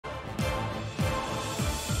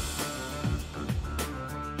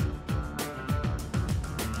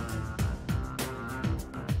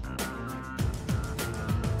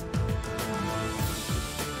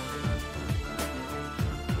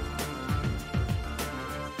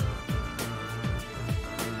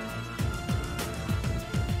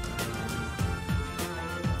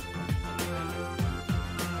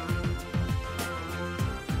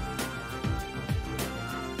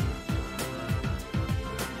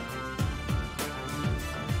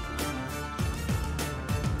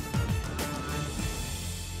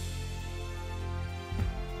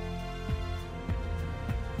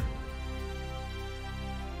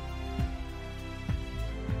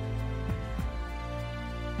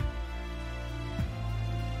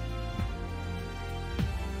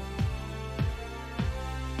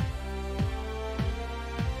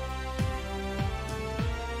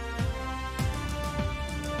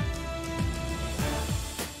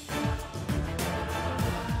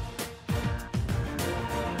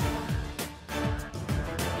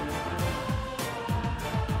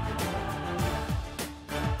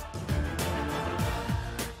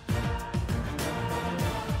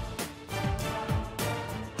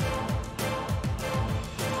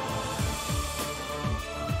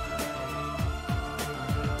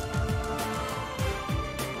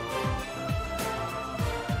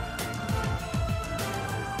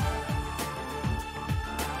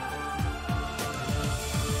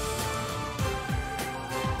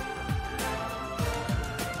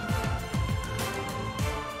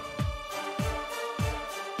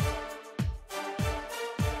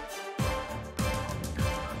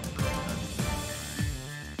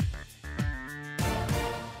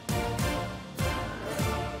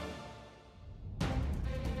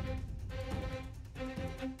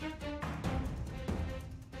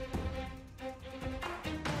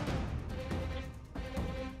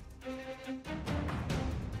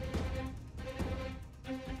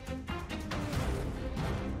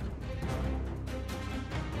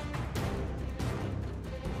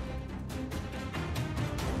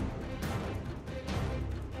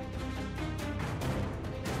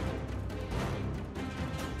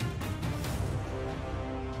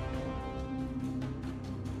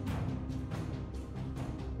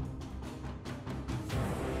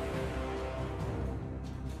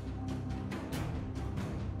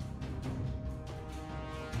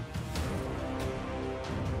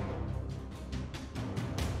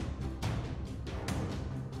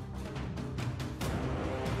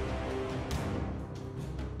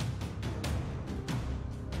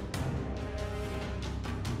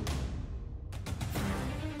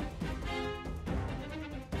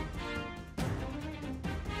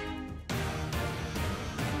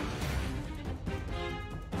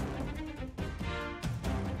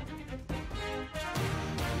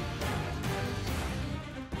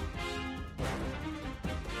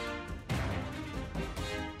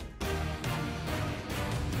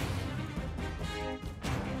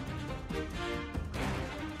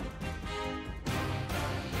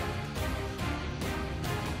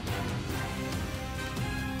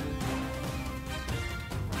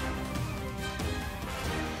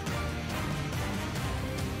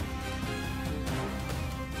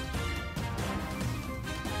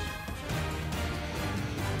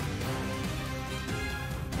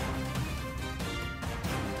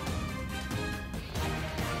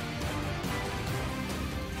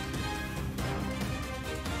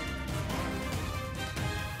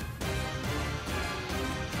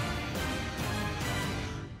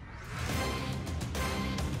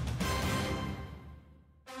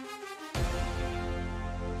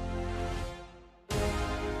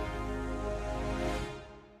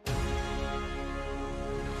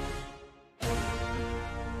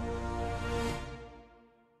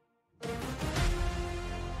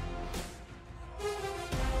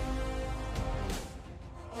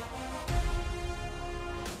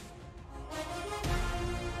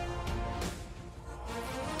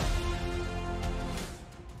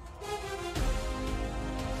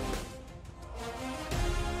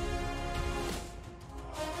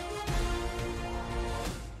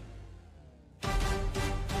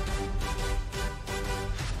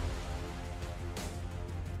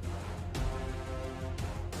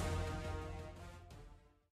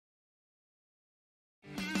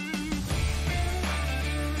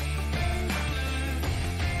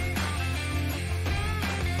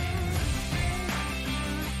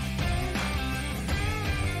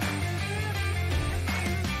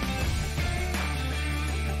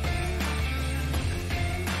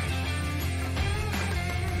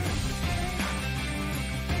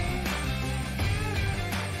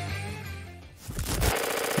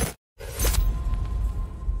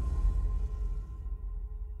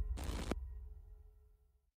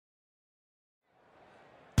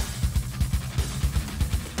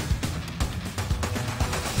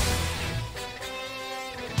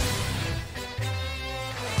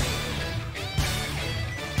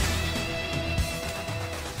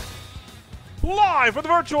Live from the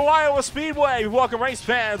virtual Iowa Speedway, we welcome race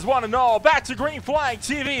fans, one and all, back to Green Flag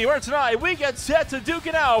TV, where tonight we get set to duke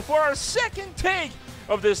it out for our second take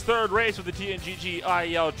of this third race of the TNGG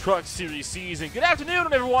IEL Truck Series season. Good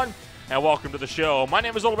afternoon, everyone, and welcome to the show. My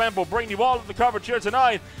name is Old Rambo, bringing you all of the coverage here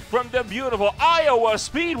tonight from the beautiful Iowa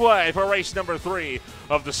Speedway for race number 3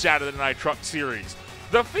 of the Saturday Night Truck Series.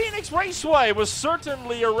 The Phoenix Raceway was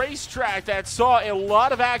certainly a racetrack that saw a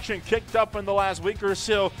lot of action kicked up in the last week or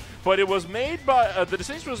so, but it was made by the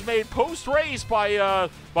decision was made post-race by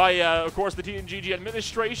of course the TNGG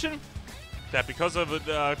administration, that because of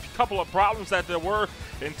a couple of problems that there were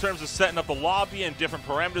in terms of setting up the lobby and different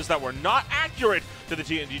parameters that were not accurate to the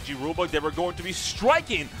TNGG rulebook, they were going to be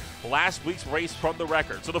striking last week's race from the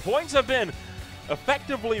record. So the points have been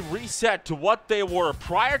effectively reset to what they were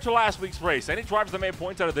prior to last week's race. Any drivers that made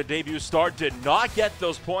points out of their debut start did not get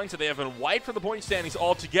those points, and they have been wiped from the point standings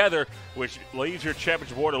altogether, which leaves your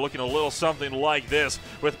championship order looking a little something like this,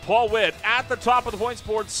 with Paul Witt at the top of the points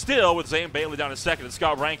board still, with Zane Bailey down in second and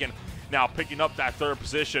Scott Rankin now picking up that third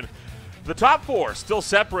position. The top four still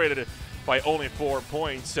separated by only 4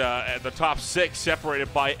 points, and the top 6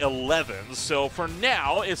 separated by 11. So for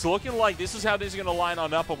now, it's looking like this is how these are going to line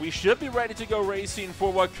on up, but we should be ready to go racing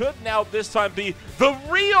for what could now this time be the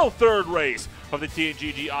real third race of the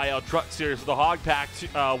TNGG IEL Truck Series, the Hogpack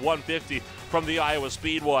 150 from the Iowa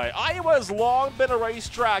Speedway. Iowa has long been a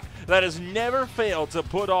racetrack that has never failed to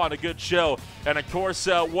put on a good show. And of course,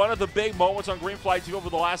 one of the big moments on Green Flag TV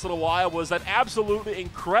over the last little while was that absolutely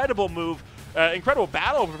incredible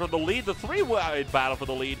battle for the lead, the three-wide battle for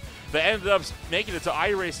the lead that ended up making it to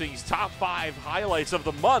iRacing's top 5 highlights of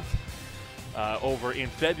the month over in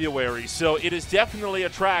February. So it is definitely a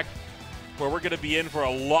track where we're going to be in for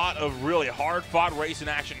a lot of really hard-fought racing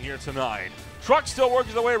action here tonight. Trucks still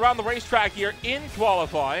working their way around the racetrack here in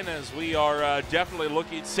qualifying, as we are definitely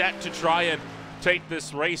looking set to try and take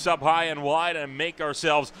this race up high and wide and make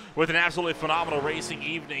ourselves with an absolutely phenomenal racing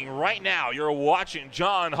evening. Right now, you're watching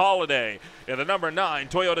John Holiday in the number 9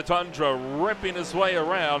 Toyota Tundra ripping his way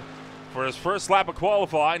around for his first lap of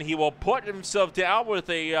qualifying. He will put himself down with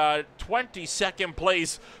a 22nd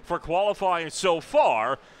place for qualifying so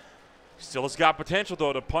far. Still has got potential,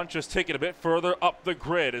 though, to punch his ticket a bit further up the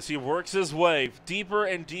grid as he works his way deeper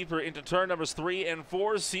and deeper into turn numbers 3 and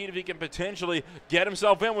 4. See if he can potentially get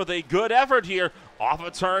himself in with a good effort here off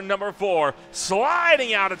of turn number 4.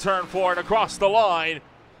 Sliding out of turn 4 and across the line.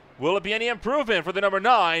 Will it be any improvement for the number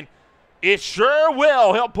 9? It sure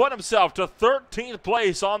will. He'll put himself to 13th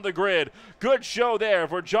place on the grid. Good show there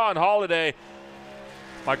for John Holiday.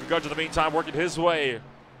 Michael Gudger, in the meantime, working his way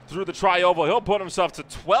through the tri-oval. He'll put himself to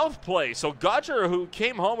 12th place. So Gudger, who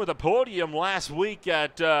came home with a podium last week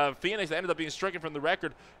at Phoenix, that ended up being stricken from the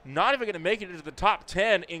record, not even going to make it into the top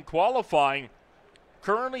 10 in qualifying.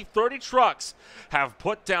 Currently, 30 trucks have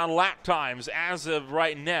put down lap times as of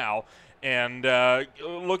right now. And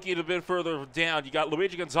looking a bit further down, you got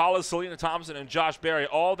Luigi Gonzalez, Selena Thompson, and Josh Berry,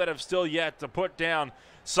 all that have still yet to put down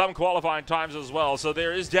some qualifying times as well. So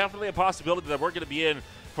there is definitely a possibility that we're going to be in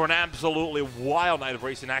for an absolutely wild night of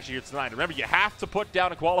racing action here tonight. Remember, you have to put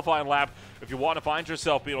down a qualifying lap if you want to find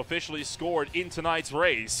yourself being officially scored in tonight's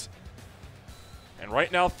race. And right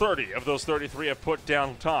now, 30 of those 33 have put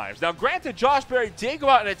down times. Now, granted, Josh Berry did go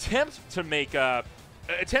out and attempt to make a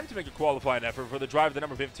qualifying effort for the drive of the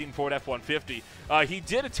number 15 Ford F-150. He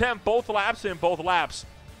did attempt both laps, and both laps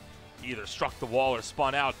either struck the wall or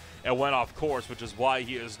spun out and went off course, which is why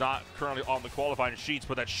he is not currently on the qualifying sheets,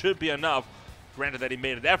 but that should be enough. Granted that he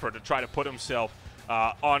made an effort to try to put himself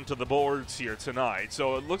onto the boards here tonight.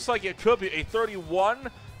 So it looks like it could be a 31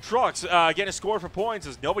 trucks getting scored for points,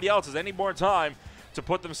 as nobody else has any more time to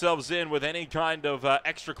put themselves in with any kind of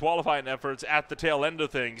extra qualifying efforts at the tail end of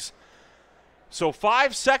things. So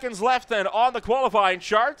 5 seconds left then on the qualifying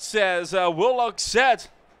chart, says we'll look set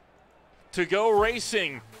to go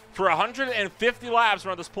racing for 150 laps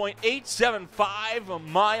around this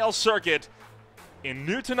 .875-mile circuit in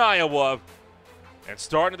Newton, Iowa. And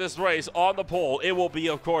starting this race on the pole, it will be,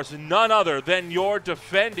 of course, none other than your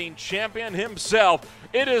defending champion himself.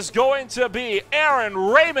 It is going to be Aaron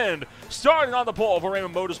Raymond starting on the pole for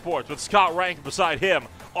Raymond Motorsports, with Scott Rankin beside him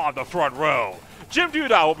on the front row. Jim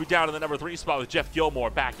Duda will be down in the number 3 spot with Jeff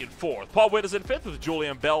Gilmore back in 4th. Paul Witt is in 5th with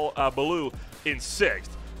Julian Ballou in 6th.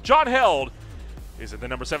 John Held is in the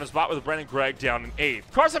number 7 spot with Brennan Gregg down in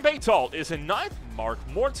 8th. Carson Baytalt is in 9th. Mark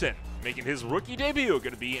Morton, making his rookie debut,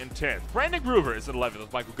 going to be in 10th. Brandon Groover is in 11th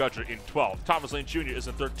with Michael Gudger in 12th. Thomas Lane Jr. is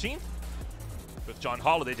in 13th with John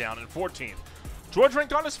Holiday down in 14th. George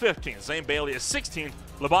Rincon is 15th. Zane Bailey is 16th.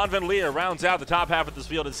 LeBon Van Leer rounds out the top half of this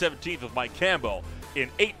field in 17th with Mike Campbell in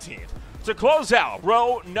 18th. To close out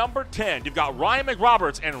row number 10, you've got Ryan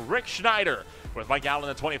McRoberts and Rick Schneider, with Mike Allen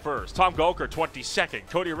in 21st, Tom Goker 22nd,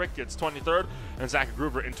 Cody Ricketts 23rd, and Zach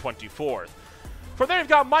Gruber in 24th. From there, you've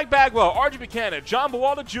got Mike Bagwell, RJ Buchanan, John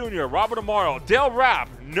Bawalda Jr., Robert Amaro, Dale Rapp,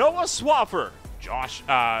 Noah Swaffer, Josh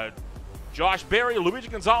Berry, Luigi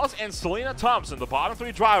Gonzalez, and Selena Thompson, the bottom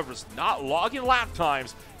 3 drivers, not logging lap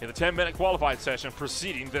times in the 10-minute qualifying session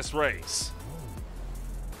preceding this race.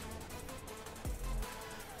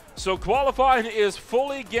 So qualifying is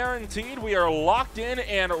fully guaranteed. We are locked in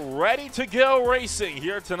and ready to go racing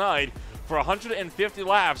here tonight for 150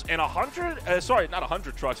 laps and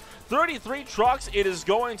 33 trucks. It is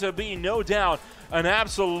going to be, no doubt, an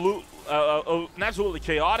absolutely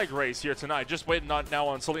chaotic race here tonight. Just waiting now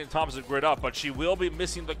on Selena Thompson to grid up, but she will be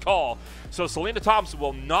missing the call. So Selena Thompson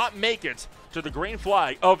will not make it to the green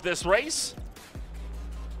flag of this race.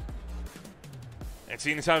 And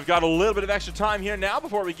seeing as how we've got a little bit of extra time here now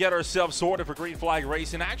before we get ourselves sorted for green flag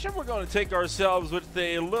racing action, we're going to take ourselves with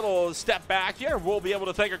a little step back here. We'll be able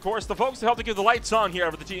to thank, of course, the folks to help to keep the lights on here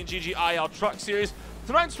for the TNGG IEL Truck Series.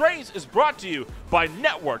 Tonight's race is brought to you by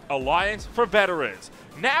Network Alliance for Veterans.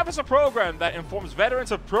 NAV is a program that informs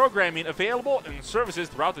veterans of programming available and services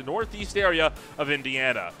throughout the northeast area of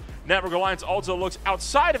Indiana. Network Alliance also looks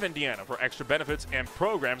outside of Indiana for extra benefits and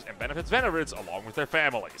programs and benefits veterans along with their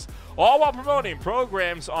families, all while promoting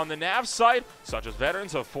programs on the NAV site such as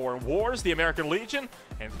Veterans of Foreign Wars, the American Legion,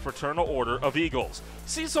 and Fraternal Order of Eagles.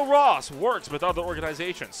 Cecil Ross works with other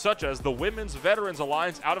organizations such as the Women's Veterans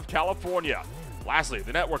Alliance out of California. Lastly,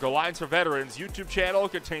 the Network Alliance for Veterans YouTube channel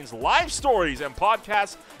contains live stories and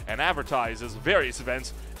podcasts and advertises various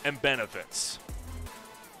events and benefits.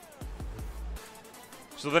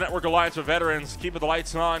 So the Network Alliance for Veterans, keeping the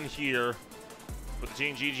lights on here for the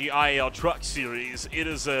TNGG IEL Truck Series. It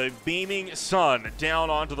is a beaming sun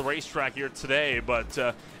down onto the racetrack here today,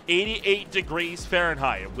 but 88 degrees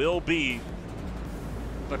Fahrenheit will be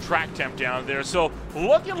the track temp down there. So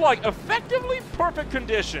looking like effectively perfect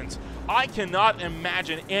conditions. I cannot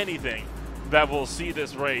imagine anything that will see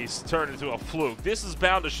this race turn into a fluke. This is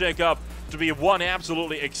bound to shake up to be one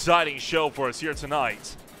absolutely exciting show for us here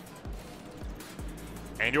tonight.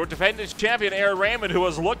 And your defending champion, Aaron Raymond, who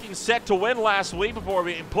was looking set to win last week before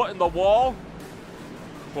being put in the wall,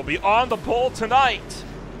 will be on the pole tonight.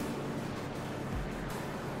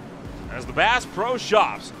 As the Bass Pro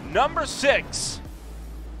Shops number 6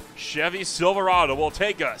 Chevy Silverado will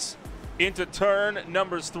take us into turn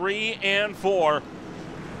numbers 3 and 4.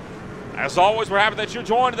 As always, we're happy that you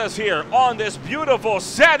joined us here on this beautiful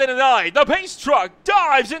Saturday night. The pace truck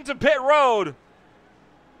dives into pit road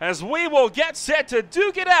as we will get set to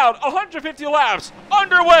duke it out. 150 laps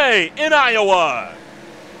underway in Iowa.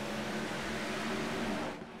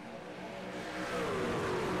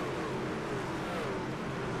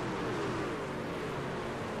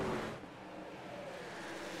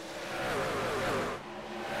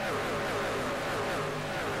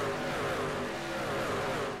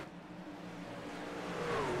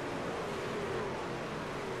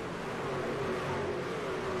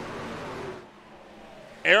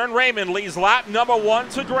 Aaron Raymond leads lap number 1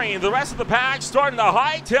 to green. The rest of the pack starting to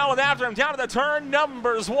hightail it after him down to the turn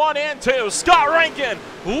numbers 1 and 2. Scott Rankin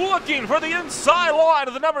looking for the inside line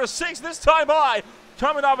of the number 6 this time by,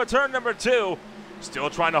 coming off of turn number 2. Still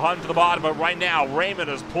trying to hunt to the bottom, but right now Raymond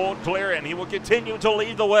is pulled clear and he will continue to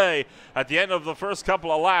lead the way at the end of the first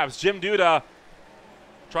couple of laps. Jim Duda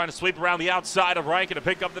trying to sweep around the outside of Rankin to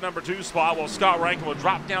pick up the number 2 spot, while Scott Rankin will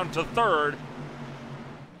drop down to 3rd.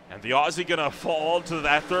 And the Aussie gonna fall to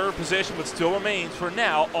that 3rd position, but still remains for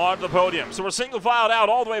now on the podium. So we're single filed out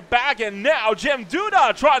all the way back, and now Jim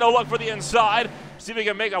Duda trying to look for the inside. See if he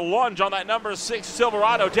can make a lunge on that number 6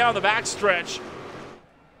 Silverado down the backstretch.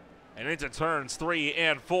 And into turns 3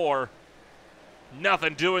 and 4.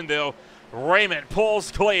 Nothing doing though. Raymond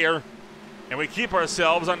pulls clear, and we keep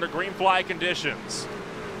ourselves under green flag conditions.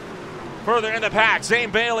 Further in the pack,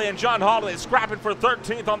 Zane Bailey and John Holiday scrapping for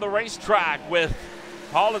 13th on the racetrack, with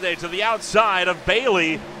Holiday to the outside of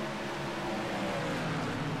Bailey.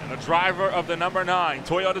 And the driver of the number 9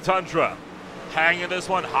 Toyota Tundra hanging this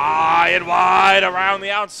one high and wide around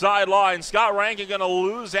the outside line. Scott Rankin going to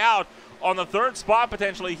lose out on the 3rd spot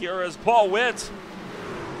potentially here as Paul Witt,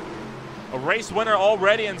 a race winner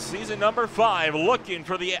already in season number 5, looking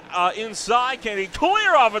for the inside. Can he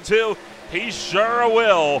clear off a 2? He sure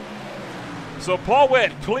will. So Paul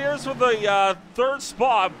Witt clears for the 3rd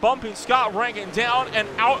spot, bumping Scott Rankin down and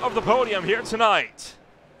out of the podium here tonight.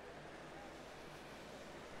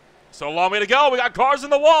 So a long way to go. We got cars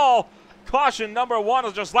in the wall. Caution number 1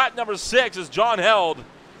 is just lap number 6 as John Held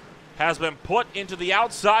has been put into the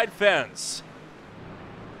outside fence.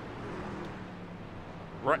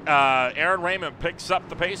 Aaron Raymond picks up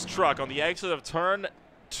the pace truck on the exit of turn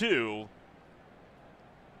 2.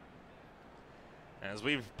 As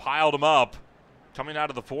we've piled them up, coming out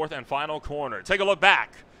of the 4th and final corner. Take a look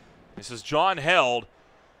back. This is John Held.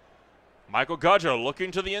 Michael Gudger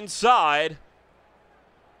looking to the inside.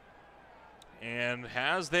 And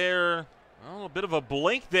has there a bit of a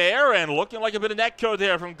blink there, and looking like a bit of netcode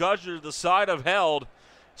there from Gudger to the side of Held.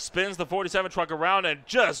 Spins the 47 truck around and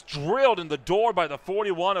just drilled in the door by the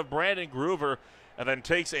 41 of Brandon Groover, and then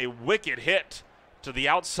takes a wicked hit to the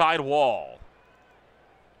outside wall.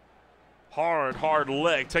 Hard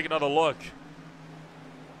lick. Take another look.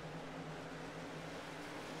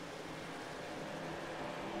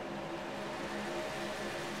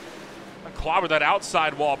 Clobbered that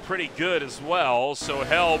outside wall pretty good as well, so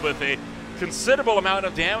Held with a considerable amount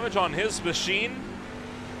of damage on his machine.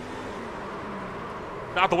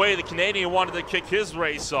 Not the way the Canadian wanted to kick his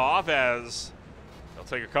race off, as they'll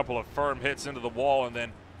take a couple of firm hits into the wall, and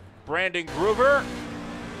then Brandon Groover,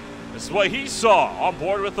 this is what he saw on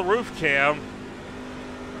board with the roof cam.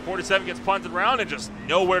 47 gets punted around and just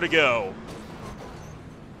nowhere to go.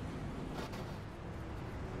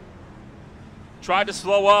 Tried to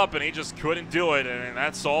slow up and he just couldn't do it, and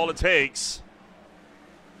that's all it takes.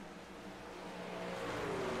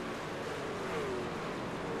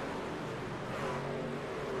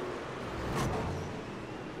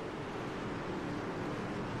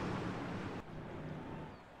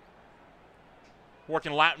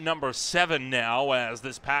 Working lap number 7 now as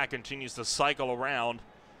this pack continues to cycle around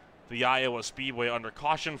the Iowa Speedway under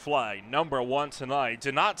caution flag number 1 tonight.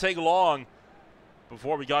 Did not take long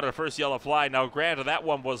before we got our first yellow flag. Now granted, that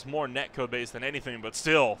one was more netcode based than anything, but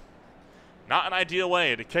still not an ideal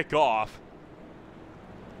way to kick off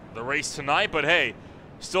the race tonight. But hey,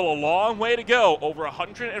 still a long way to go. Over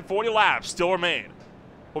 140 laps still remain.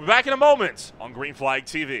 We'll be back in a moment on Green Flag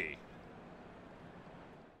TV.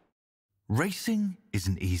 Racing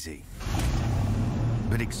isn't easy,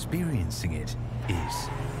 but experiencing it is.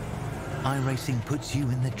 iRacing puts you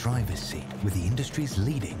in the driver's seat with the industry's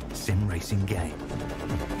leading sim racing game.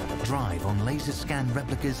 Drive on laser scan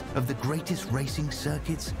replicas of the greatest racing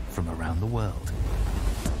circuits from around the world.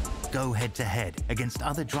 Go head to head against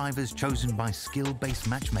other drivers chosen by skill-based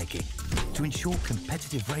matchmaking to ensure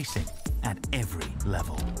competitive racing at every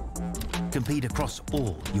level. Compete across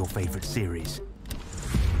all your favorite series.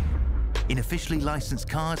 In officially licensed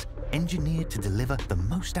cars, engineered to deliver the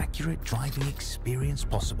most accurate driving experience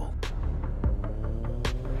possible.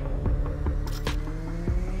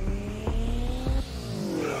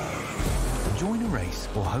 Join a race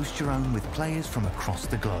or host your own with players from across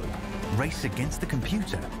the globe. Race against the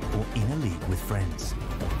computer or in a league with friends.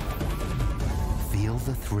 Feel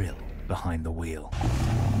the thrill behind the wheel.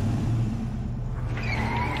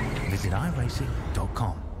 Visit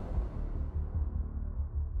iRacing.com.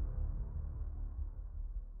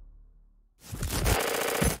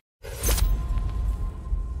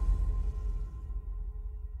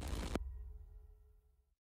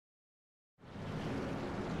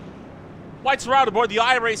 Lights are out aboard the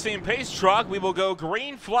iRacing pace truck. We will go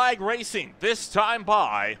green flag racing this time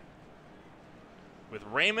by, with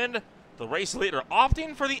Raymond, the race leader,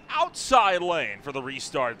 opting for the outside lane for the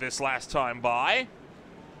restart this last time by.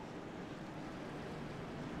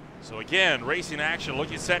 So again, racing action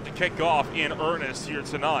looking set to kick off in earnest here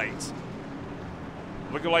tonight.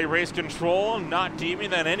 Looking like race control, not deeming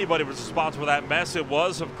that anybody was responsible for that mess. It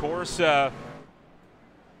was, of course,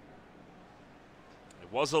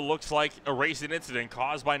 looks like a racing incident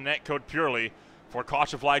caused by netcode purely for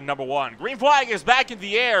caution flag number 1. Green flag is back in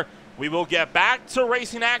the air. We will get back to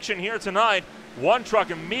racing action here tonight. One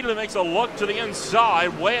truck immediately makes a look to the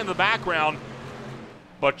inside, way in the background.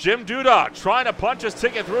 But Jim Duda trying to punch his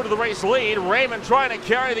ticket through to the race lead. Raymond trying to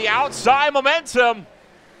carry the outside momentum.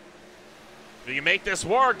 Do you make this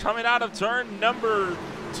work coming out of turn number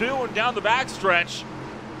 2 and down the backstretch?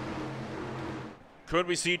 Could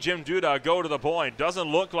we see Jim Duda go to the point? Doesn't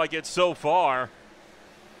look like it so far.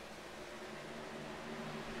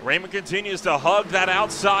 Raymond continues to hug that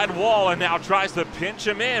outside wall and now tries to pinch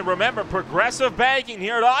him in. Remember, progressive banking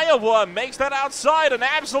here at Iowa makes that outside an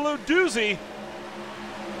absolute doozy.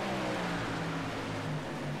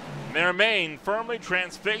 And they remain firmly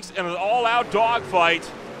transfixed in an all-out dogfight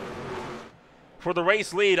for the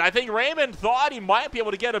race lead. I think Raymond thought he might be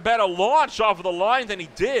able to get a better launch off of the line than he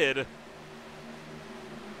did,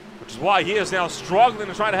 which is why he is now struggling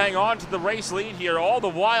to try to hang on to the race lead here. All the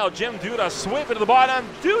while, Jim Duda sweeping to the bottom.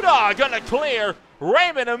 Duda gonna clear.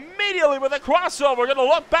 Raymond immediately with a crossover, gonna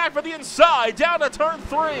look back for the inside, down to turn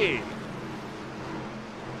 3.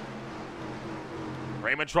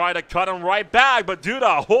 Raymond tried to cut him right back, but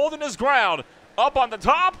Duda holding his ground up on the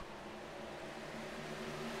top.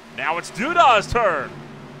 Now it's Duda's turn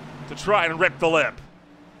to try and rip the lip.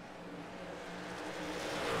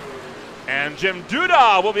 And Jim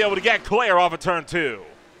Duda will be able to get clear off of turn 2.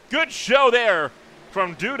 Good show there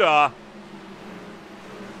from Duda.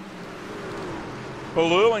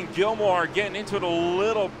 Ballou and Gilmore are getting into it a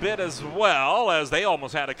little bit as well, as they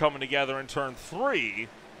almost had it coming together in turn 3.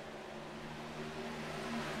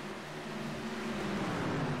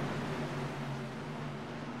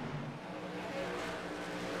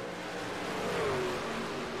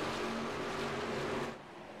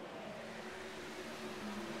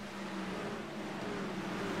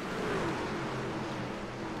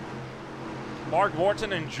 Mark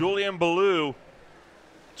Morton and Julian Ballou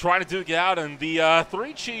trying to duke it out, and the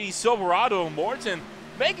 3-Chi Silverado Morton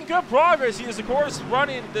making good progress. He is, of course,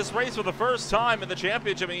 running this race for the first time in the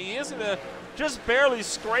championship. I mean, he is going to just barely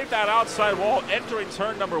scrape that outside wall entering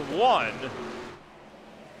turn number 1.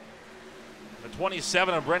 The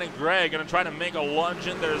 27 of Brennan Gregg going to try to make a lunge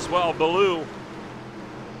in there as well. Ballou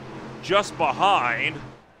just behind.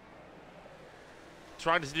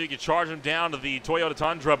 Trying to see if he can charge him down to the Toyota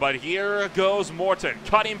Tundra, but here goes Morton,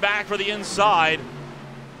 cutting back for the inside.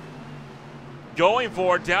 Going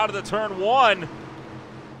for it down to the turn 1.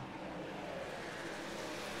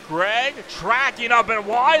 Gregg tracking up and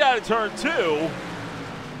wide out of turn 2.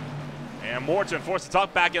 And Morton forced to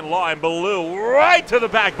tuck back in line. Ballou right to the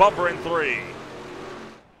back bumper in 3.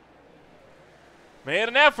 Made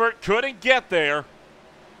an effort, couldn't get there.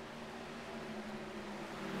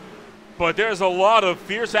 But there's a lot of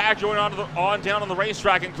fierce action going on down on the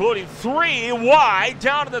racetrack, including 3 wide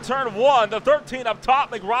down to the turn 1. The 13 up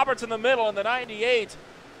top, McRoberts in the middle, and the 98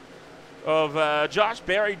 of Josh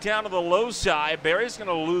Berry down to the low side. Berry's going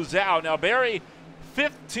to lose out. Now, Berry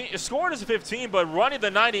scored as a 15, but running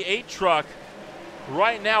the 98 truck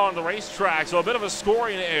right now on the racetrack. So a bit of a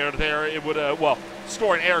scoring error there. It would, well,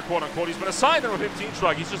 scoring error, quote unquote. He's been assigned to a 15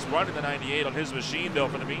 truck. He's just running the 98 on his machine, though,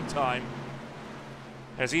 for the meantime,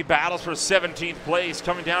 as he battles for 17th place,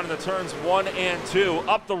 coming down in the turns 1 and 2.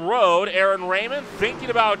 Up the road, Aaron Raymond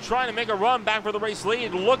thinking about trying to make a run back for the race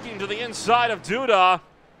lead, looking to the inside of Duda.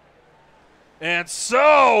 And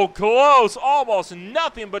so close, almost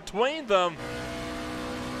nothing between them,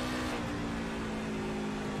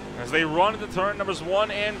 as they run into turn numbers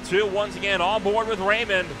 1 and 2. Once again, on board with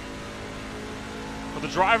Raymond for the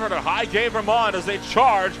driver to Highgate, Vermont, as they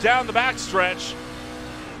charge down the backstretch.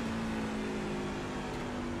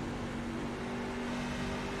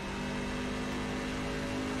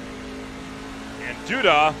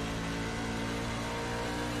 Duda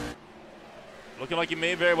looking like he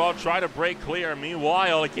may very well try to break clear.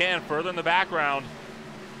 Meanwhile, again, further in the background,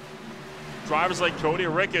 drivers like Cody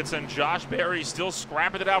Ricketts and Josh Berry still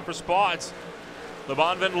scrapping it out for spots.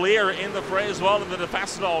 LeBon Van Leer in the fray as well in the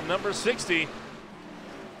Fastenal, number 60.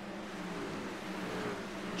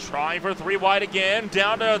 Trying for 3 wide again,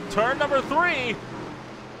 down to turn number 3.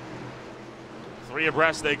 3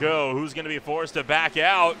 abreast they go. Who's going to be forced to back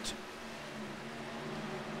out?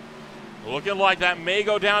 Looking like that may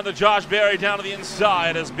go down to Josh Berry down to the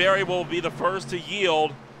inside, as Berry will be the first to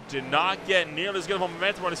yield. Did not get nearly as good of a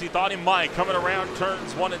momentum as he thought he might, coming around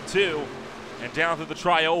turns 1 and 2 and down through the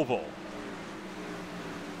tri-oval.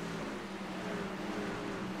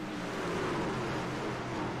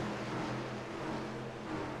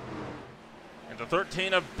 And the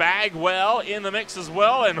 13 of Bagwell in the mix as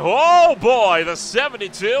well, and oh boy, the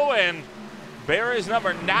 72 and Berry's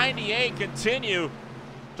number 98 continue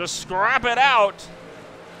to scrap it out.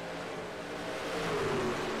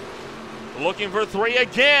 Looking for 3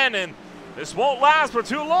 again, and this won't last for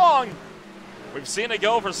too long. We've seen it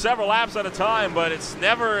go for several laps at a time, but it's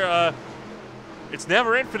never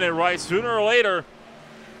infinite, right? Sooner or later,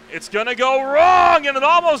 it's gonna go wrong, and it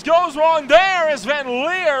almost goes wrong there as Van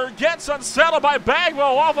Leer gets unsettled by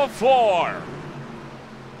Bagwell off of 4.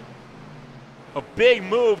 A big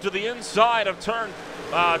move to the inside of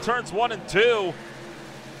turns 1 and 2.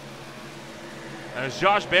 As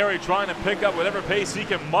Josh Berry trying to pick up whatever pace he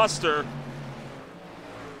can muster.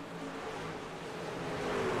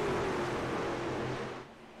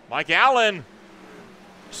 Mike Allen,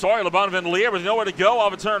 LeBon Van Leer with nowhere to go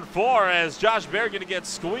off of turn 4, as Josh Berry going to get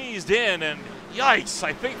squeezed in, and yikes,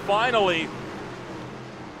 I think finally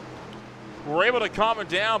we're able to calm it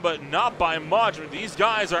down, but not by much. I mean, these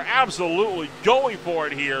guys are absolutely going for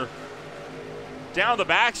it here. Down the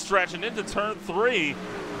backstretch and into turn 3.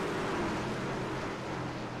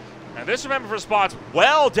 And this, remember, for spots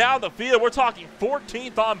well down the field. We're talking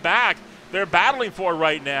 14th on back. They're battling for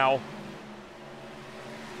right now.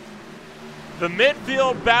 The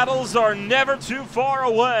midfield battles are never too far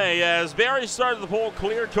away as Barry started the pole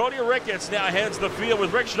clear. Cody Ricketts now heads the field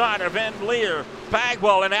with Rick Schneider, Van Leer,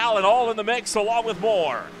 Bagwell, and Allen all in the mix along with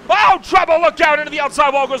more. Oh, trouble! Look out! Into the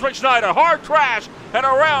outside wall goes Rick Schneider. Hard crash, and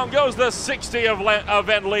around goes the 60 of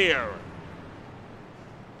Van Leer.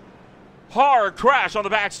 Hard crash on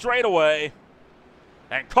the back straightaway.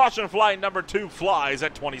 And caution flight number 2 flies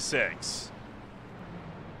at 26.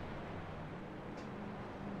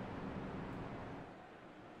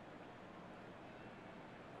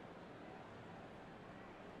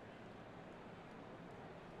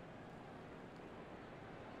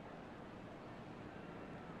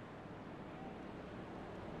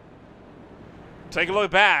 Take a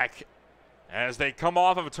look back as they come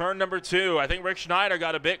off of turn number 2. I think Rick Schneider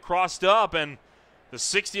got a bit crossed up, and the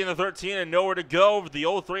 60 and the 13 and nowhere to go. The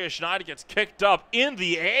 03 of Schneider gets kicked up in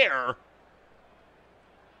the air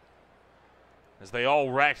as they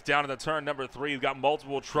all wreck down into turn number 3. We've got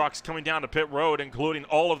multiple trucks coming down to pit road, including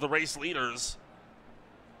all of the race leaders.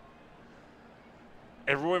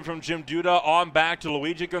 Everyone from Jim Duda on back to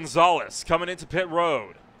Luigi Gonzalez coming into pit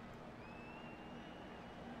road.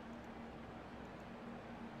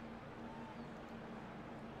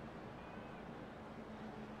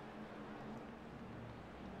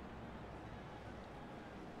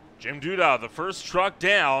 Jim Duda, the first truck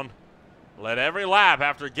down, led every lap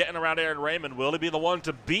after getting around Aaron Raymond. Will he be the one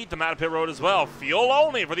to beat them out of pit road as well? Fuel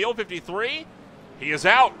only for the 053. He is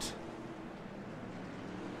out.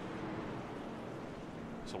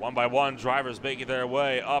 So one by one, drivers making their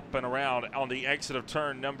way up and around on the exit of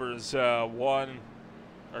turn numbers 1,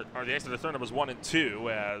 or the exit of turn numbers 1 and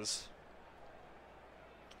 2, as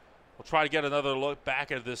we'll try to get another look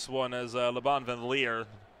back at this one as Laban Van Leer.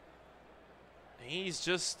 He's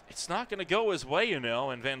just, it's not going to go his way, you know.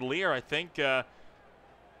 And Van Leer, I think,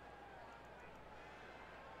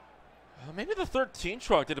 maybe the 13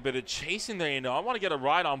 truck did a bit of chasing there, you know. I want to get a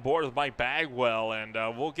ride on board with Mike Bagwell, and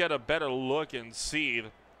we'll get a better look and see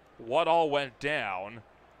what all went down.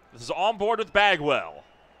 This is on board with Bagwell.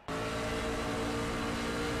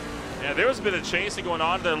 Yeah, there was a bit of chasing going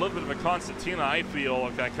on there, a little bit of a concertina, I feel,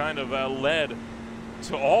 like that kind of led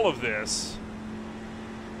to all of this.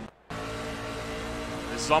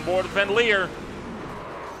 This is on board with Van Leer.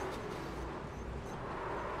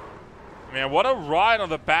 Man, what a ride on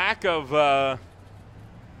the back of the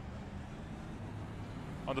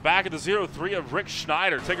 03 of Rick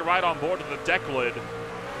Schneider. Take a ride on board with the deck lid.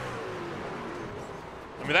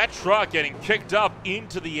 I mean, that truck getting kicked up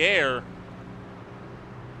into the air,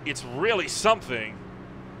 it's really something.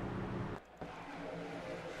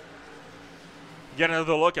 Get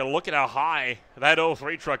another look at how high that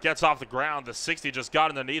 03 truck gets off the ground. The 60 just got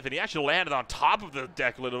underneath, and he actually landed on top of the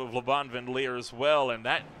deck lid of Laban Van Leer as well, and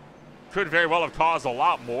that could very well have caused a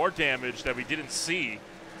lot more damage that we didn't see.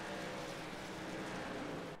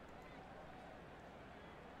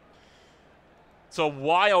 It's a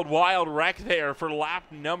wild, wild wreck there for lap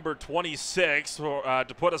number 26 to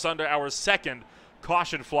put us under our second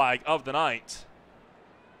caution flag of the night.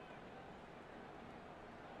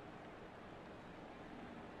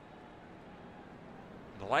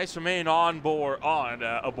 The lights remain aboard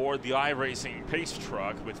the iRacing pace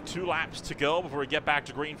truck with 2 laps to go before we get back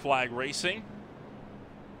to green flag racing.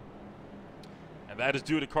 And that is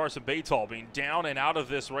due to Carson Baytall being down and out of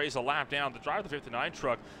this race a lap down. The driver of the 59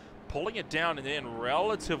 truck pulling it down and in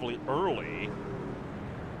relatively early.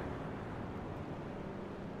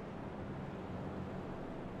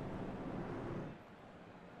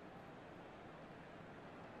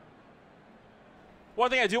 One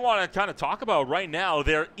thing I do want to kind of talk about right now,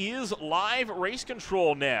 there is live race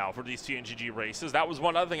control now for these TNGG races. That was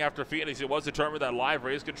one other thing after Phoenix. It was determined that live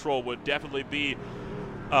race control would definitely be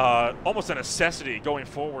almost a necessity going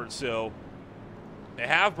forward. So they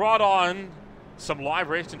have brought on some live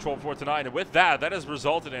race control for tonight. And with that, that has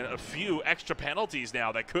resulted in a few extra penalties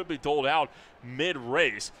now that could be doled out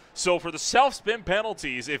mid-race. So for the self-spin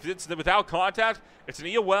penalties, if it's without contact, it's an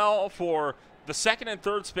EOL for the second and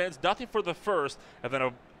third spins, nothing for the first, and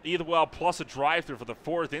then either well plus a drive-through for the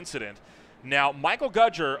fourth incident. Now, Michael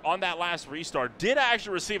Gudger on that last restart did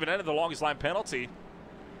actually receive an end of the longest line penalty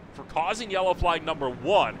for causing yellow flag number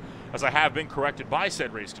 1, as I have been corrected by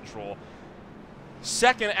said race control.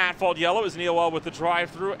 Second at-fault yellow is an EOL with the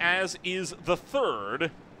drive-through, as is the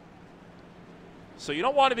third. So you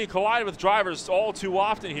don't want to be colliding with drivers all too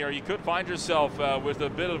often here. You could find yourself with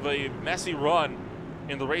a bit of a messy run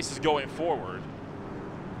in the races going forward.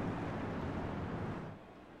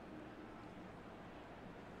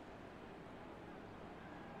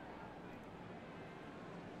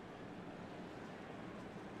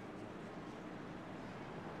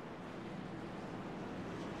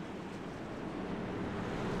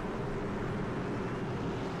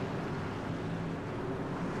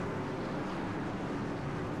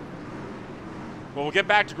 Well, we'll get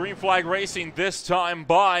back to green flag racing this time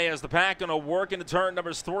by as the pack going to work into turn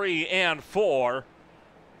numbers 3 and 4.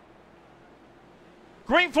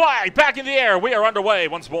 Green flag back in the air. We are underway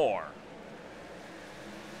once more.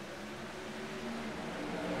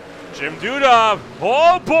 Jim Duda,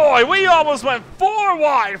 oh boy, we almost went 4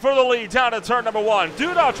 wide for the lead down to turn number 1.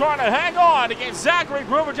 Duda trying to hang on against Zachary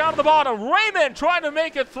Gruber down to the bottom. Raymond trying to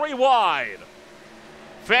make it 3 wide.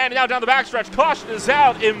 Fanning out down the backstretch. Caution is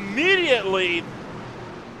out immediately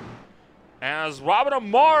as Robin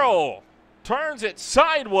Amaro turns it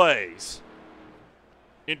sideways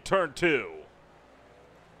in turn 2.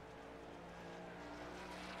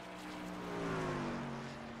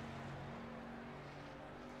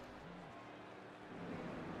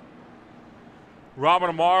 Robin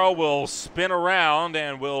Amaro will spin around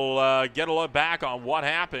and we'll get a look back on what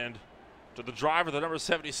happened to the driver, the number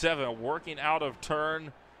 77, working out of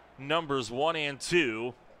turn numbers 1 and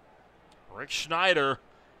 2. Rick Schneider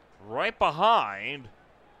right behind.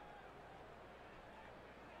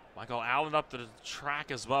 Michael Allen up the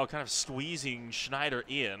track as well, kind of squeezing Schneider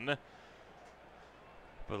in.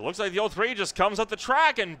 But it looks like the 03 just comes up the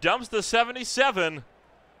track and dumps the 77.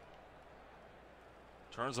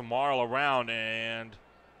 Turns Amaro around, and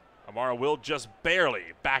Amaro will just barely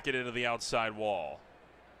back it into the outside wall.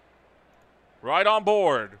 Right on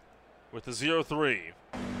board with the 03.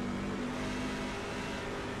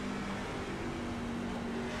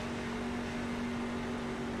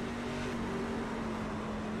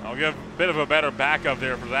 I'll give a bit of a better backup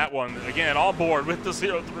there for that one. Again, on board with the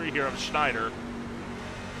 03 here of Schneider.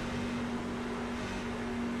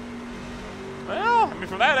 Well, I mean,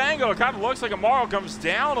 from that angle, it kind of looks like Amaro comes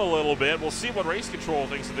down a little bit. We'll see what race control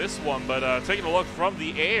thinks of this one, but taking a look from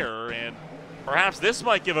the air, and perhaps this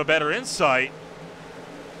might give a better insight.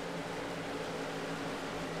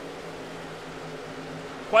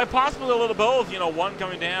 Quite possibly a little both, you know, one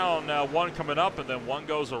coming down, one coming up, and then one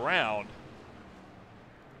goes around.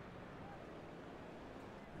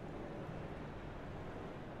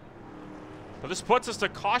 But this puts us to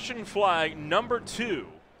caution flag number 2.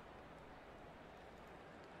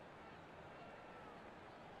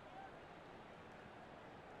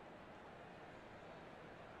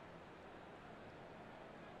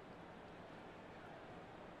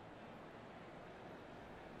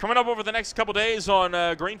 Coming up over the next couple days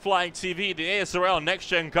on Green Flag TV, the ASRL Next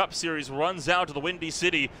Gen Cup Series runs out to the Windy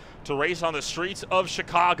City to race on the streets of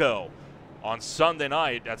Chicago on Sunday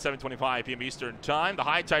night at 7:25 p.m. Eastern Time. The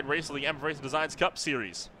High Tide race of the M Racing Designs Cup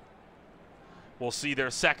Series will see their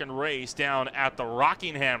second race down at the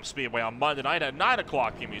Rockingham Speedway on Monday night at 9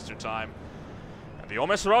 o'clock p.m. Eastern Time. And the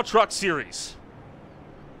OMSRL Truck Series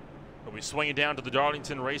will be swinging down to the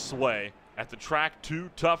Darlington Raceway at the track Too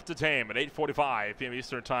Tough to Tame at 8:45 p.m.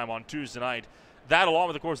 Eastern Time on Tuesday night. That, along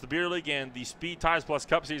with, of course, the Beer League and the Speed Tires Plus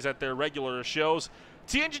Cup Series at their regular shows.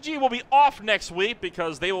 TNGG will be off next week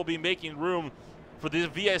because they will be making room for the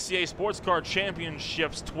VSCA Sports Car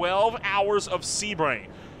Championships 12 hours of Sebring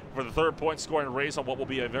for the third point scoring race on what will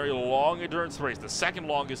be a very long endurance race, the second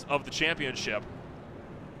longest of the championship.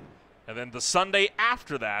 And then the Sunday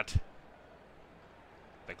after that,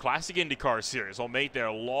 the Classic IndyCar Series will make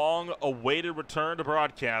their long-awaited return to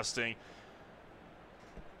broadcasting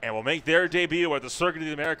and will make their debut at the Circuit of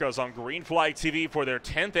the Americas on Green Flag TV for their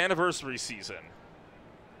 10th anniversary season.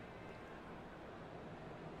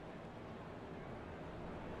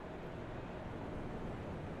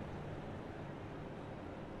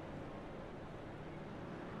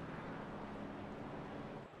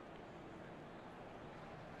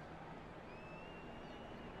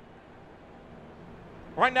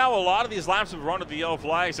 Right now, a lot of these laps have run at the yellow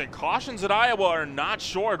flags, and cautions at Iowa are not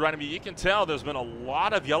short, right? I mean, you can tell there's been a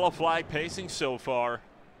lot of yellow flag pacing so far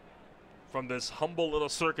from this humble little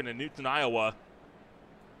circuit in Newton, Iowa.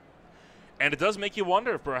 And it does make you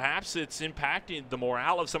wonder if perhaps it's impacting the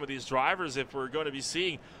morale of some of these drivers if we're going to be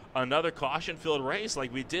seeing another caution-filled race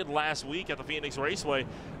like we did last week at the Phoenix Raceway.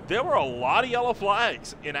 There were a lot of yellow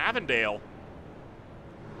flags in Avondale.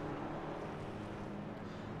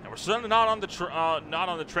 We're certainly not on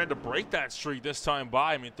the trend to break that streak this time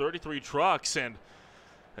by. I mean, 33 trucks, and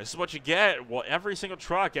this is what you get. Well, every single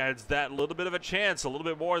truck adds that little bit of a chance, a little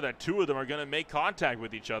bit more that two of them are going to make contact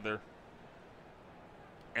with each other.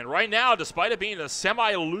 And right now, despite it being a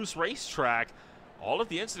semi-loose racetrack, all of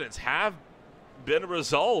the incidents have been a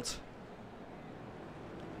result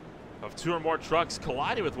of two or more trucks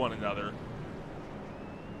colliding with one another.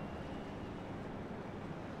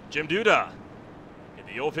 Jim Duda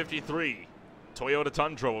in the 053 Toyota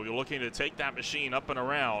Tundra will be looking to take that machine up and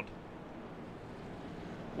around.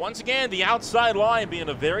 Once again, the outside line being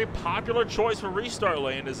a very popular choice for restart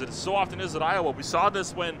lane, as it so often is at Iowa. We saw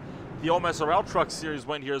this when the OMSRL Truck Series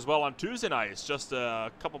went here as well on Tuesday nights just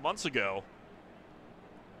a couple months ago.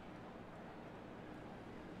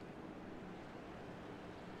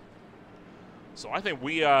 So I think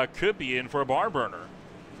we could be in for a bar burner.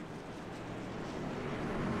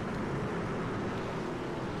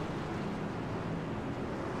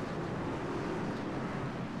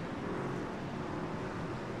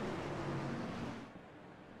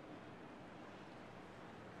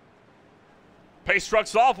 Pace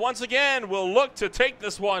trucks off once again. We'll look to take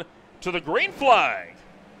this one to the green flag.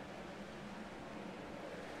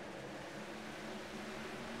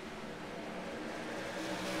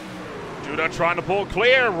 Duda trying to pull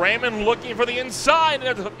clear. Raymond looking for the inside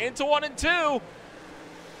into 1 and 2.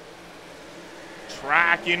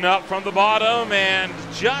 Tracking up from the bottom and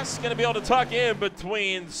just going to be able to tuck in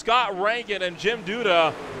between Scott Rankin and Jim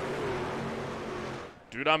Duda.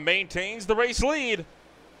 Duda maintains the race lead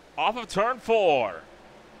off of turn 4.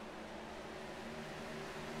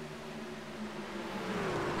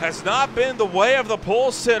 Has not been the way of the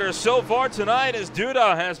pole sitter so far tonight, as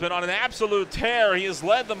Duda has been on an absolute tear. He has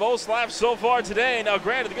led the most laps so far today. Now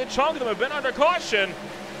granted, a good chunk of them have been under caution.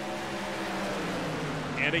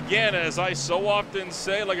 And again, as I so often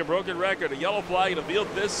say, like a broken record, a yellow flag at a field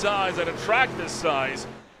this size, at a track this size,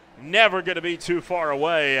 never going to be too far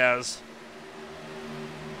away, as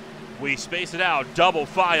we space it out, double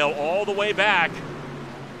file all the way back.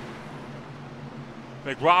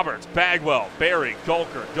 McRoberts, Bagwell, Barry,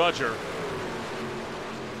 Gulker, Gudger,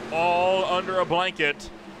 all under a blanket.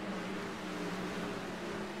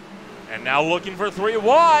 And now looking for 3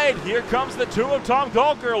 wide. Here comes the 2 of Tom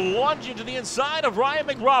Gulker, lunging to the inside of Ryan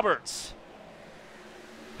McRoberts.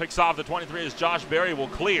 Picks off the 23 as Josh Berry will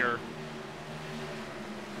clear.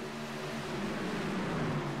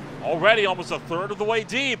 Already almost a third of the way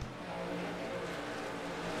deep.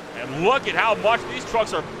 And look at how much these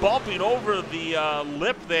trucks are bumping over the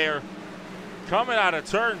lip there, coming out of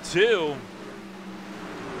turn 2.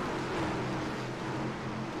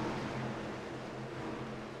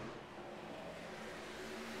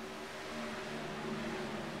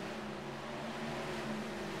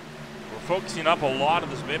 We're focusing up a lot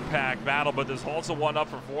of this mid-pack battle, but there's also one up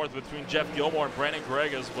for 4th between Jeff Gilmore and Brandon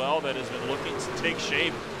Gregg as well that has been looking to take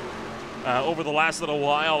shape over the last little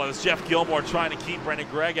while, as Jeff Gilmore trying to keep Brandon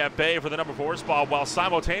Gregg at bay for the number 4 spot, while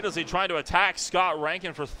simultaneously trying to attack Scott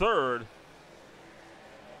Rankin for 3rd.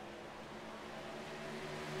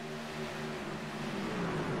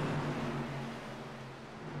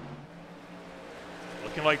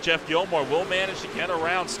 Looking like Jeff Gilmore will manage to get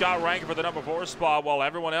around Scott Rankin for the number 4 spot, while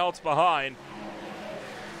everyone else behind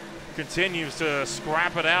continues to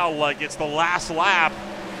scrap it out like it's the last lap.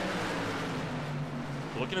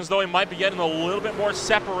 Looking as though he might be getting a little bit more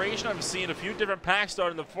separation. I'm seeing a few different packs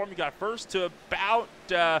starting to form. He got first to about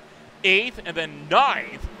 8th, and then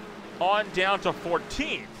 9th on down to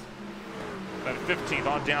 14th. And 15th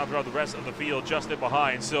on down throughout the rest of the field, just in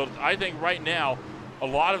behind. So I think right now, a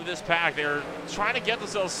lot of this pack, they're trying to get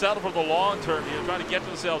themselves settled for the long term. They're trying to get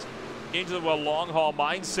themselves into the long haul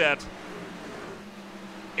mindset.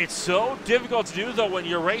 It's so difficult to do, though, when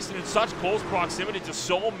you're racing in such close proximity to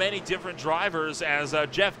so many different drivers, as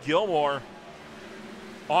Jeff Gilmore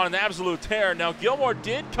on an absolute tear. Now, Gilmore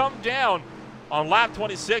did come down on lap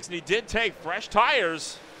 26, and he did take fresh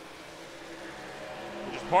tires,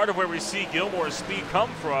 which is part of where we see Gilmore's speed come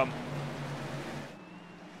from.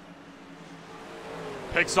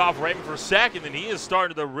 Picks off Raymond for 2nd, and he is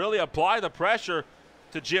starting to really apply the pressure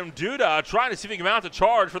to Jim Duda, trying to see if he can mount a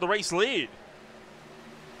charge for the race lead.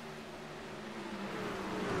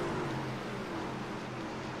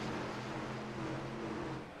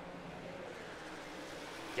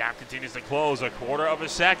 Gap continues to close, 1/4 of a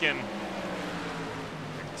second.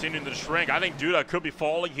 Continuing to shrink. I think Duda could be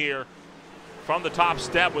falling here from the top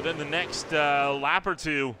step within the next lap or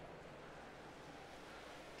 2.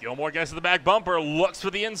 Gilmore gets to the back bumper, looks for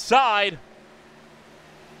the inside.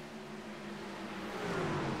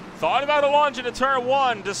 Thought about a lunge into turn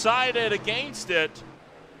 1, decided against it.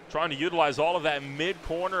 Trying to utilize all of that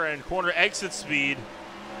mid-corner and corner exit speed.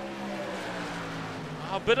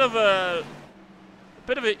 A bit of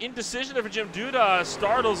an indecision there for Jim Duda.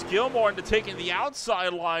 Startles Gilmore into taking the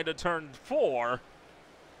outside line to turn 4.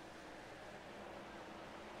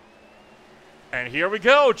 And here we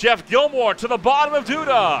go, Jeff Gilmore to the bottom of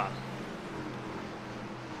Duda.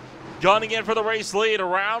 Gunning in for the race lead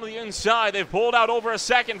around the inside. They've pulled out over a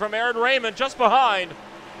second from Aaron Raymond just behind.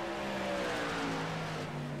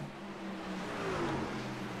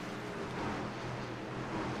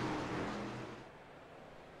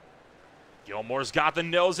 Gilmore's got the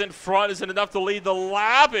nose in front. Is it enough to lead the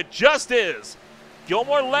lap? It just is.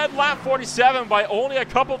 Gilmore led lap 47 by only a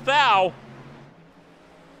couple thou.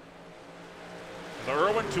 The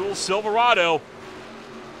Irwin Tool Silverado.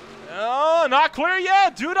 Oh, not clear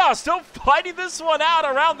yet. Duda still fighting this one out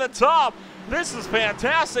around the top. This is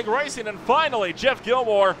fantastic racing, and finally Jeff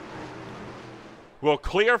Gilmore will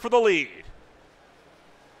clear for the lead.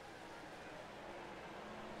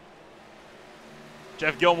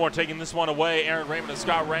 Jeff Gilmore taking this one away. Aaron Raymond and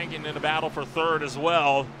Scott Rankin in a battle for third as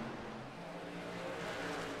well.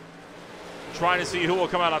 Trying to see who will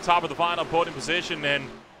come out on top of the final podium position, and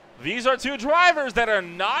these are two drivers that are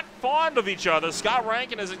not fond of each other. Scott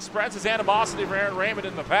Rankin has expressed his animosity for Aaron Raymond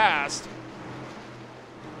in the past.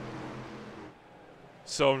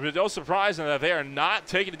 So no surprise in that they are not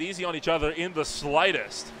taking it easy on each other in the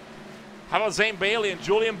slightest. How about Zane Bailey and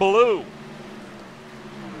Julian Ballou?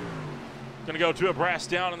 Going to go two abreast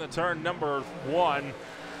down in the turn number 1.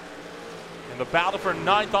 In the battle for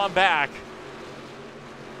 9th on back.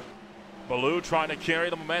 Ballou trying to carry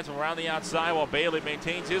the momentum around the outside while Bailey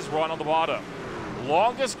maintains his run on the bottom.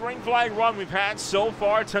 Longest green flag run we've had so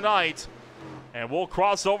far tonight. And we'll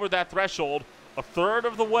cross over that threshold a third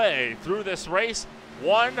of the way through this race.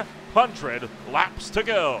 100 laps to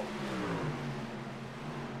go.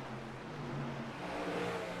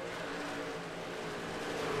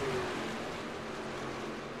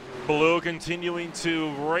 Ballou continuing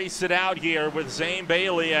to race it out here with Zane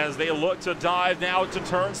Bailey as they look to dive now to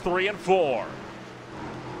turns 3 and 4.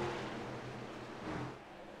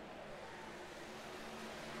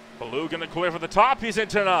 Ballou going to clear for the top. He's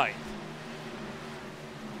into 9th.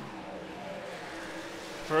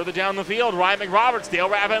 Further down the field, Ryan McRoberts, Dale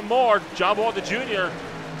Rabbit Moore, John Bolton Jr.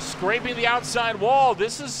 scraping the outside wall.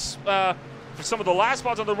 This is for some of the last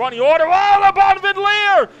spots on the running order. Oh, LeBon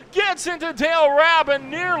Vidlier gets into Dale Rabb and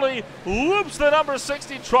nearly loops the number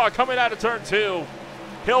 60 truck coming out of turn 2.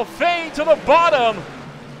 He'll fade to the bottom,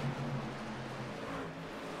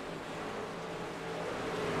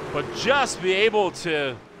 but just be able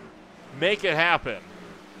to make it happen.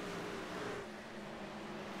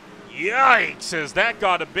 Yikes, as that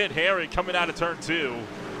got a bit hairy coming out of turn 2.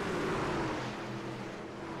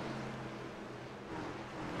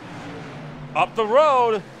 Up the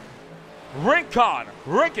road, Rincon,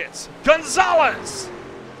 Ricketts, Gonzalez,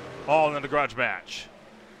 all in the grudge match.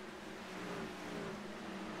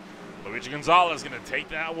 Luigi Gonzalez going to take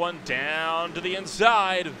that one down to the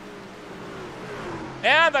inside.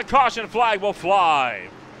 And the caution flag will fly.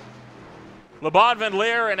 LeBon Van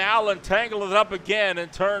Leer and Allen tangle it up again in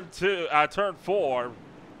turn 4.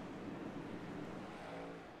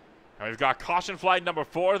 And we've got caution flag number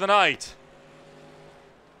 4 of the night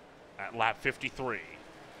at lap 53.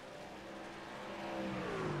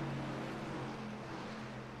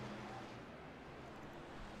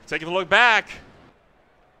 Taking a look back.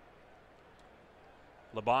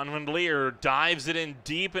 LeBon Van Leer dives it in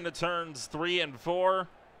deep into turns 3 and 4.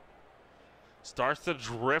 Starts to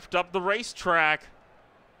drift up the racetrack.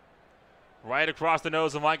 Right across the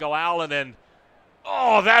nose of Michael Allen, and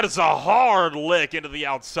oh, that is a hard lick into the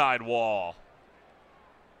outside wall.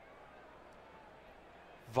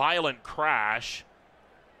 Violent crash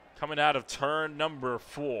coming out of turn number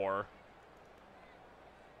 4.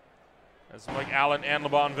 As Mike Allen and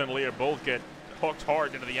LeBon Van Leer both get hooked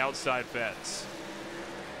hard into the outside fence.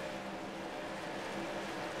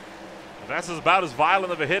 That's about as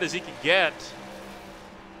violent of a hit as he can get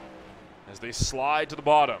as they slide to the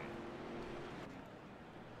bottom.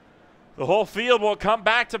 The whole field will come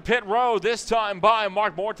back to pit road, this time by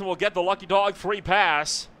Mark Morton will get the lucky dog free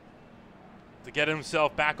pass to get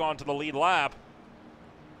himself back onto the lead lap.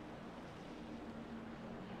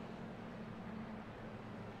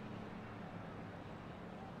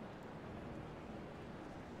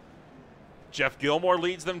 Jeff Gilmore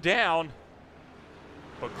leads them down.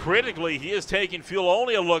 But critically, he is taking fuel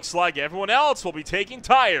only, it looks like. Everyone else will be taking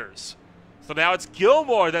tires. So now it's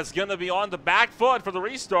Gilmore that's going to be on the back foot for the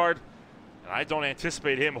restart. And I don't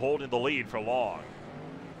anticipate him holding the lead for long.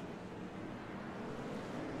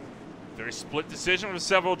 Very split decision from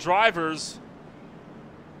several drivers.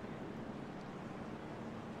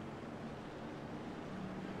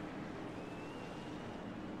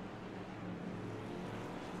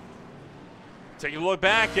 Taking a look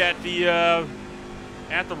back at the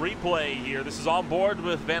replay here. This is on board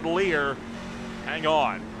with Van Leer. Hang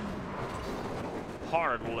on.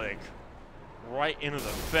 Hard lick right into the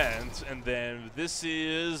fence. And then this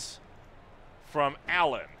is from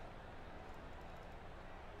Allen.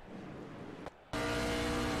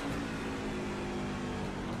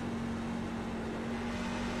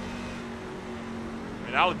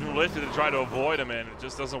 And Alec lifted to try to avoid him, and it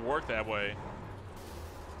just doesn't work that way.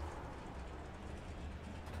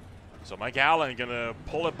 So Mike Allen gonna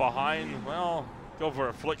pull it behind, well, go for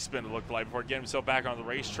a flick spin it looked like before getting himself back on the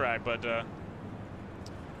racetrack, but a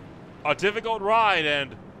difficult ride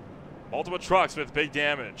and multiple trucks with big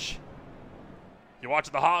damage. You're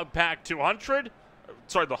watching the Hogpack 200,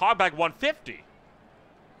 sorry, the Hogpack 150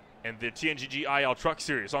 and the TNGG IEL Truck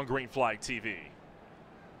Series on Green Flag TV.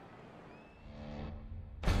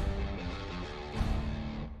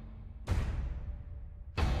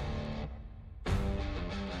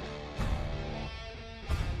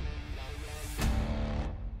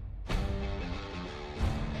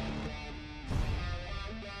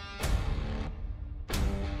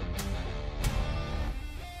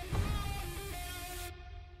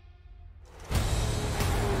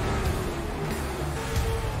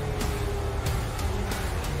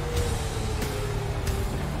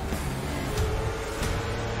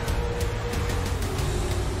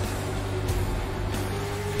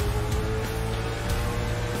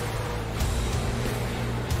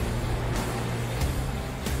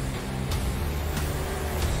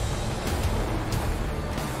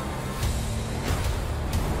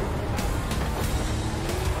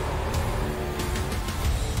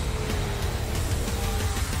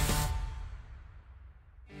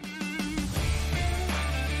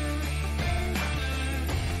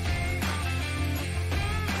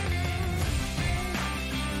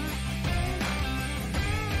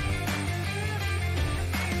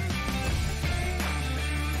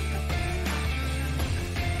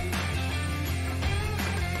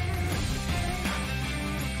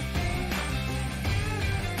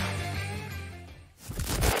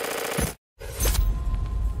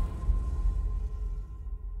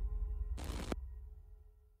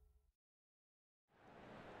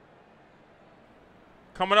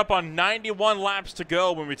 Coming up on 91 laps to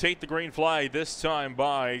go when we take the green flag this time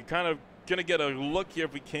by. Kind of going to get a look here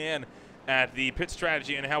if we can at the pit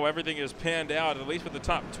strategy and how everything is panned out, at least for the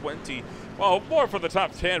top 20. Well, more for the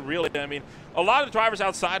top 10, really. I mean, a lot of the drivers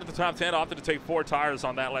outside of the top 10 opted to take 4 tires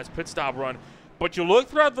on that last pit stop run. But you look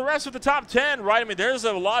throughout the rest of the top 10, right? I mean, there's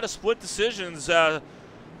a lot of split decisions.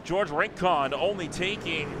 George Rincon only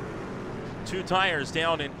taking 2 tires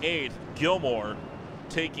down in 8th. Gilmore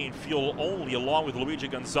taking fuel only along with Luigi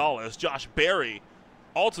Gonzalez. Josh Berry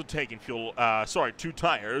also taking fuel, 2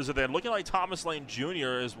 tires. And then looking like Thomas Lane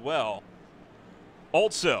Jr. as well.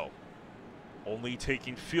 Also only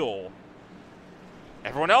taking fuel.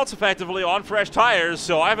 Everyone else effectively on fresh tires,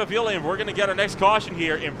 so I have a feeling we're going to get our next caution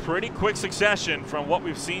here in pretty quick succession from what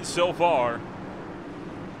we've seen so far.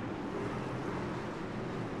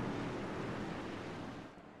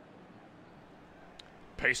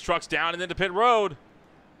 Pace trucks down and into pit road.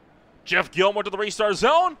 Jeff Gilmore to the restart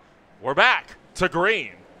zone. We're back to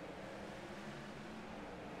green.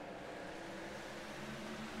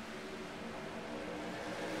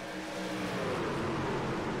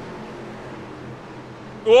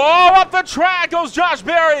 Oh, up the track goes Josh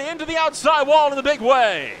Berry into the outside wall in the big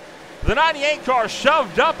way. The 98 car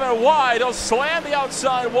shoved up and wide. He'll slam the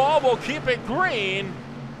outside wall. We'll keep it green.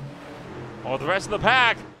 Oh, the rest of the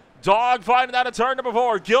pack dog fighting out of turn number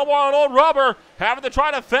 4. Gilmore on old rubber, having to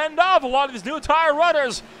try to fend off a lot of these new tire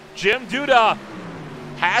runners. Jim Duda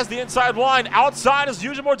has the inside line. Outside is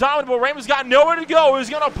usually more dominant, but Raymond's got nowhere to go.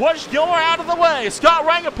 He's going to push Gilmore out of the way. Scott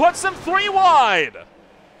Rankin puts him 3 wide.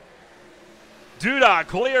 Duda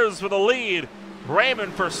clears for the lead.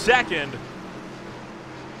 Raymond for second.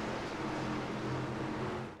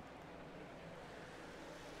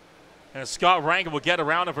 And Scott Rankin will get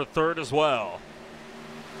around him for third as well.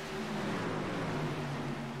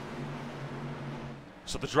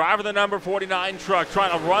 So the driver of the number 49 truck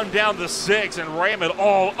trying to run down the 6, and Raymond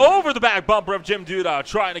all over the back bumper of Jim Duda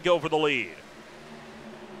trying to go for the lead.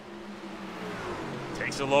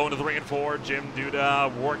 Takes it low into 3 and 4. Jim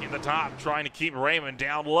Duda working the top, trying to keep Raymond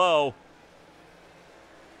down low.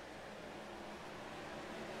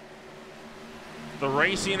 The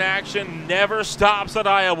racing action never stops at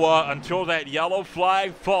Iowa until that yellow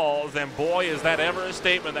flag falls, and boy, is that ever a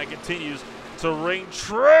statement that continues to ring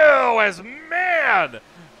true as, man,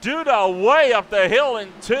 Duda way up the hill in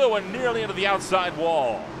 2 and nearly into the outside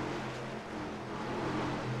wall.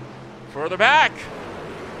 Further back,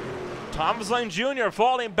 Thomas Lane Jr.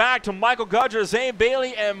 falling back to Michael Gudger, Zane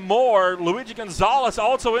Bailey, and more. Luigi Gonzalez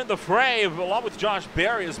also in the fray, along with Josh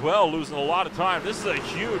Berry as well, losing a lot of time. This is a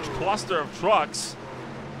huge cluster of trucks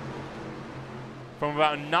from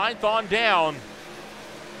about 9th on down.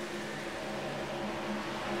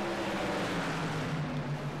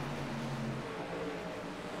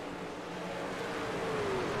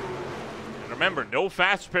 Remember, no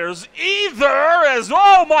fast repairs either, as,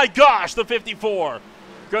 oh my gosh, the 54.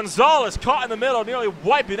 Gonzalez caught in the middle, nearly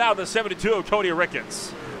wiping out the 72 of Cody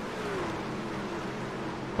Ricketts.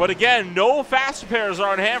 But again, no fast repairs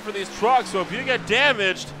are on hand for these trucks, so if you get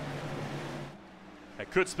damaged,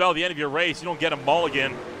 that could spell the end of your race. You don't get a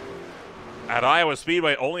mulligan at Iowa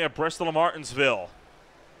Speedway, only at Bristol and Martinsville.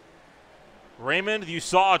 Raymond, you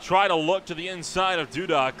saw try to look to the inside of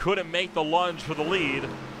Duda, couldn't make the lunge for the lead.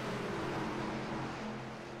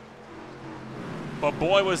 But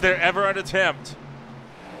boy, was there ever an attempt.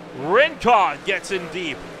 Rincon gets in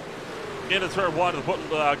deep into turn one to put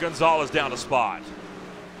Gonzalez down a spot.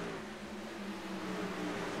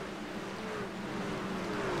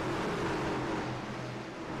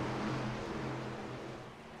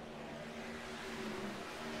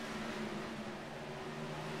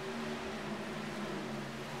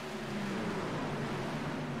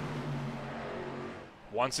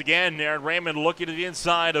 Once again, Aaron Raymond looking to the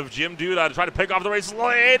inside of Jim Duda to try to pick off the race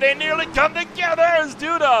lead. They nearly come together as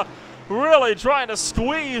Duda really trying to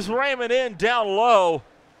squeeze Raymond in down low.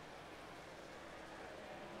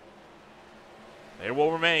 They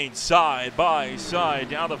will remain side by side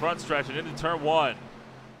down the front stretch and into turn one.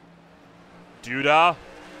 Duda.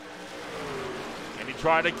 Can he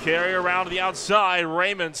try to carry around to the outside?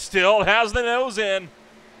 Raymond still has the nose in.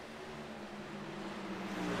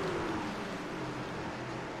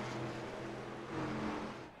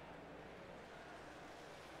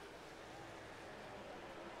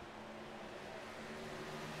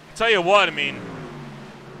 Tell you what, I mean,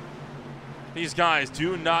 these guys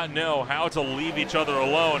do not know how to leave each other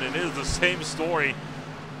alone. It is the same story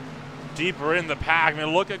deeper in the pack. I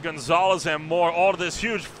mean, look at Gonzalez and Moore, all to this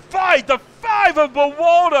huge fight. The 5 of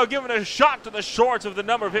Bawaldo giving a shot to the shorts of the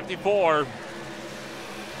number 54.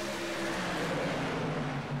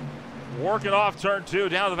 Working off turn two,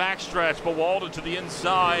 down the backstretch. Bawaldo to the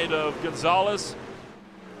inside of Gonzalez.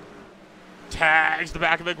 Tags the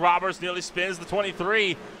back of Vic Roberts, nearly spins the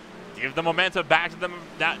 23. Give the momentum back to them,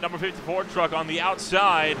 that number 54 truck on the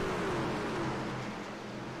outside.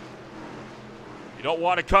 You don't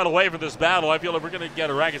want to cut away from this battle. I feel if we're going to get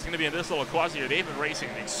a wreck, it's going to be in this little cluster here. They've been racing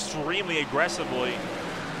extremely aggressively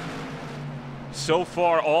so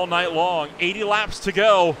far all night long. 80 laps to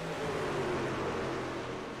go.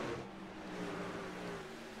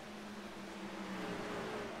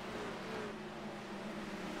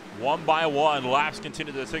 One by one, laps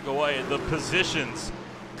continue to tick away. The positions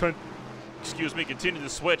continue to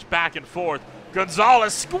switch back and forth.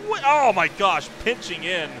 Gonzalez, oh my gosh, pinching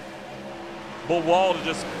in. Bawaldo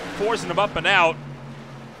just forcing him up and out.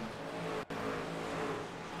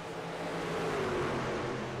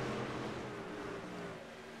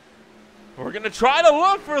 We're going to try to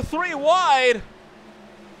look for 3 wide.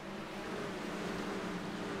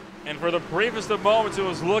 And for the briefest of moments, it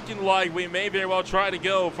was looking like we may very well try to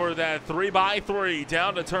go for that 3x3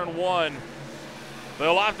 down to turn one.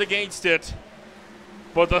 They'll opt against it,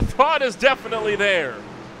 but the thought is definitely there.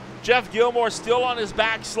 Jeff Gilmore still on his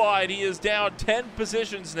backslide. He is down 10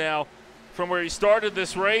 positions now from where he started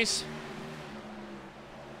this race.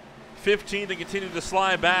 15th and continued to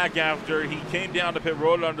slide back after he came down to pit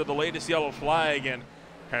road under the latest yellow flag and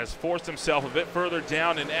has forced himself a bit further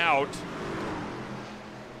down and out.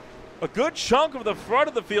 A good chunk of the front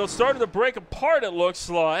of the field started to break apart, it looks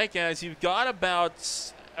like, as you've got about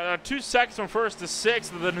 2 seconds from first to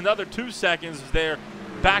sixth, and then another 2 seconds there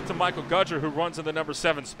back to Michael Gudger, who runs in the number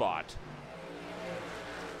 7 spot.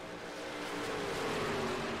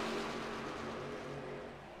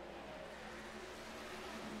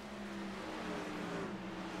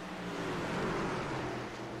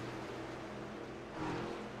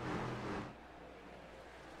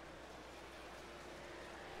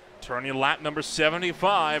 Turning lap number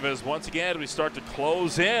 75 as once again we start to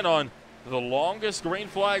close in on the longest green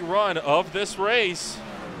flag run of this race.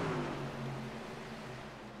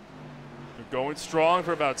 They're going strong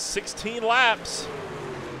for about 16 laps.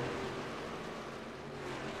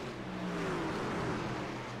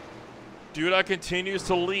 Duda continues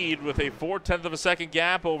to lead with a 0.4 of a second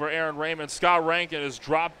gap over Aaron Raymond. Scott Rankin has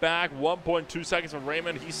dropped back 1.2 seconds from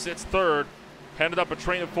Raymond. He sits third. Headed up a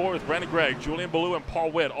train of 4 with Brandon Gregg, Julian Ballou, and Paul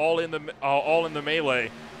Witt all in the melee.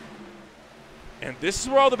 And this is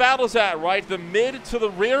where all the battle's at, right? The mid to the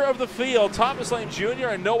rear of the field. Thomas Lane Jr.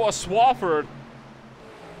 and Noah Swafford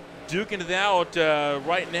duking it out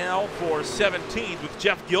right now for 17th with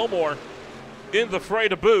Jeff Gilmore in the fray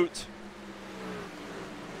to boot.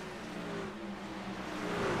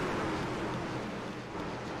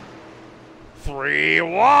 3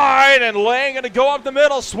 wide, and Lane going to go up the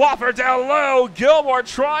middle. Swapper down low. Gilmore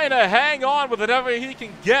trying to hang on with whatever he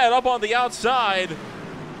can get up on the outside.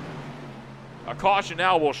 A caution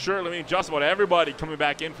now will surely mean just about everybody coming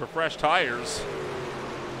back in for fresh tires.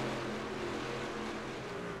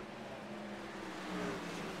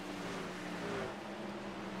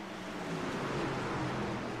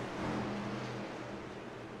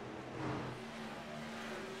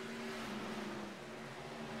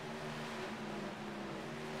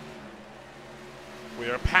 We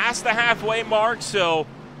are past the halfway mark, so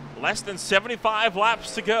less than 75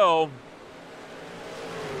 laps to go.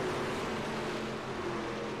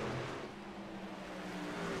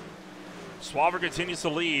 Swabber continues to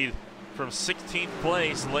lead from 16th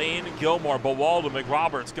place. Lane, Gilmore, Bawaldo,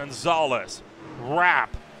 McRoberts, Gonzalez,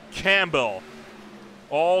 Rapp, Campbell,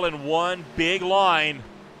 all in one big line.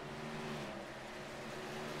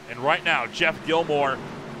 And right now, Jeff Gilmore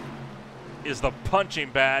is the punching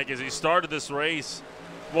bag as he started this race.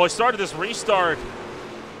 Well, he started this restart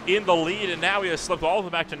in the lead, and now he has slipped all the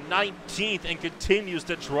way back to 19th and continues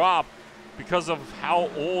to drop because of how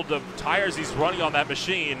old the tires he's running on that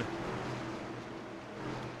machine.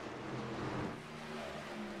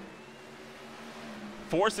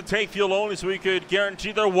 Forced to take fuel only so we could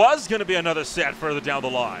guarantee there was going to be another set further down the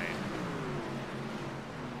line.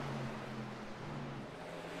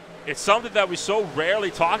 It's something that we so rarely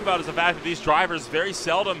talk about, is the fact that these drivers very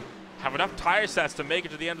seldom have enough tire sets to make it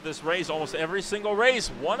to the end of this race. Almost every single race,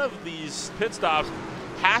 one of these pit stops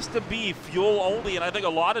has to be fuel only, and I think a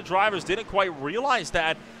lot of drivers didn't quite realize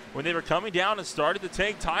that when they were coming down and started to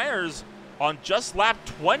take tires on just lap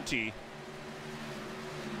 20.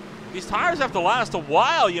 These tires have to last a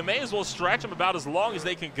while. You may as well stretch them about as long as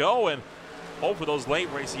they can go and hope for those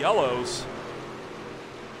late race yellows.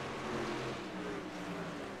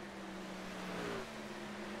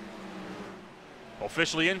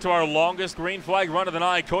 Officially into our longest green flag run of the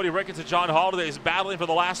night. Cody Ricketts and John Holiday is battling for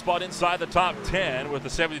the last spot inside the top 10 with the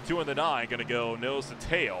 72 and the 9 going to go nose to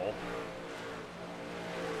tail.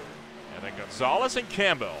 And then Gonzalez and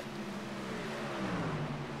Campbell.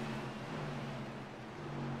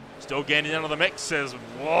 Still gaining into the mix as,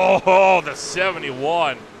 whoa, the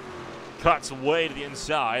 71 cuts way to the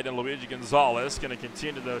inside, and Luigi Gonzalez going to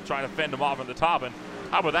continue to try to fend him off on the top. And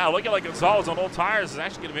how about that? Looking like Gonzalez on old tires is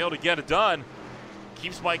actually going to be able to get it done.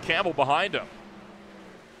 Keeps Mike Campbell behind him.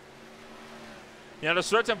 You know, at a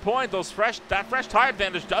certain point, that fresh tire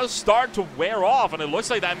advantage does start to wear off, and it looks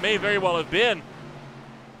like that may very well have been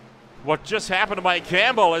what just happened to Mike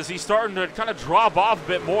Campbell as he's starting to kind of drop off a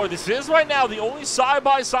bit more. This is right now the only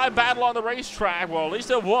side-by-side battle on the racetrack. Well, at least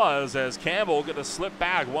it was, as Campbell going to slip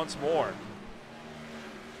back once more.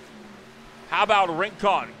 How about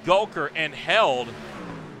Rincon, Gulker, and Held?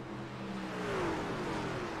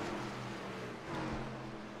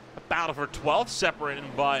 A battle for 12th,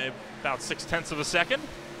 separated by about 0.6 of a second.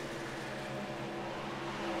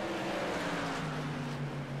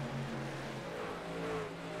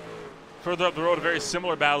 Further up the road, a very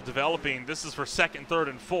similar battle developing. This is for 2nd, 3rd,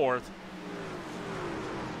 and 4th.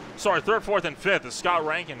 Sorry, 3rd, 4th, and 5th, as Scott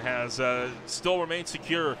Rankin has still remained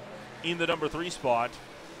secure in the number 3 spot.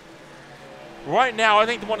 Right now, I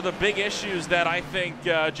think one of the big issues that I think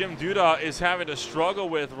Jim Duda is having to struggle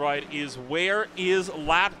with, right, is where is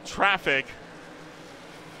lap traffic?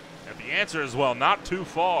 And the answer is, well, not too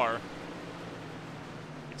far.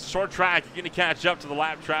 It's a short track. You're going to catch up to the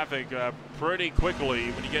lap traffic pretty quickly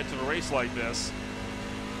when you get to a race like this.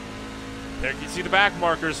 There you can see the back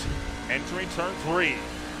markers entering turn 3.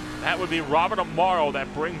 That would be Robert Amaro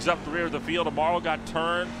that brings up the rear of the field. Amaro got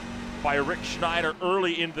turned by Rick Schneider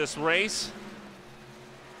early in this race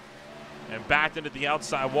and backed into the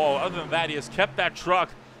outside wall. Other than that, he has kept that truck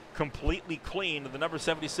completely clean. The number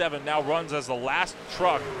 77 now runs as the last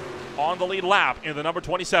truck on the lead lap in the number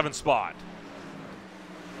 27 spot.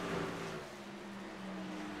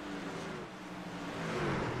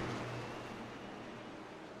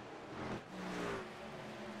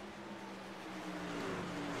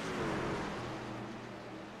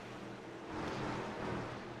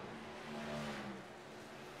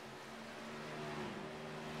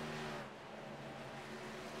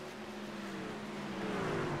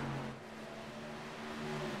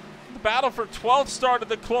 Battle for 12th started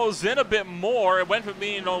to close in a bit more. It went from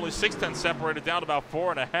being only 6/10 separated down to about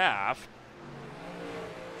 4.5.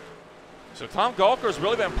 So Tom Gulker's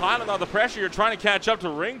really been piling on the pressure. You're trying to catch up to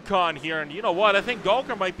Rincon here, and you know what? I think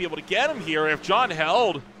Gulker might be able to get him here if John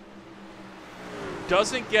Held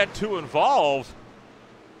doesn't get too involved.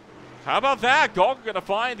 How about that? Gulker going to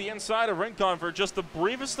find the inside of Rincon for just the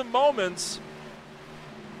briefest of moments.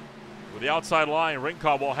 The outside line,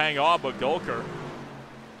 Rincon will hang on, but Gulker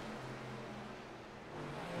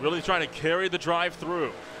really trying to carry the drive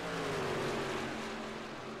through.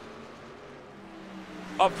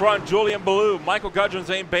 Up front, Julian Ballou, Michael Gudger, and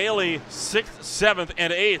Zane Bailey, 6th, 7th,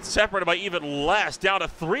 and 8th, separated by even less, down to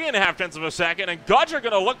 3.5 tenths of a second, and Gudger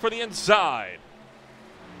going to look for the inside.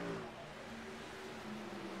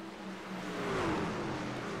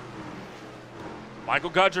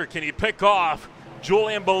 Michael Gudger, can he pick off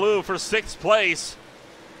Julian Ballou for 6th place?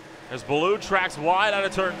 As Ballou tracks wide out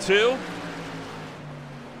of turn 2.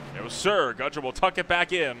 No, sir. Gudger will tuck it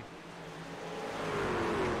back in.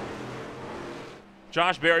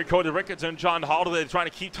 Josh Berry, Cody Ricketts, and John Holiday trying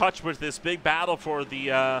to keep touch with this big battle for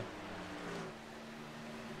the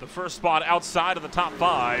first spot outside of the top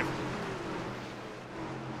 5.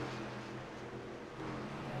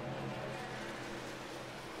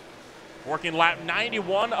 Working lap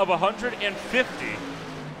 91 of 150.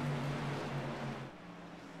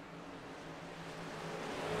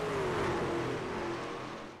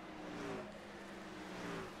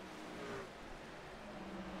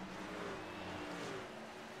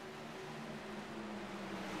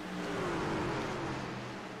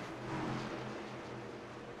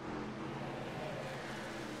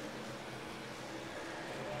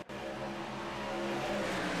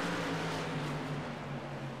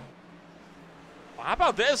 How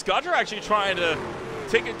about this? Gudger actually trying to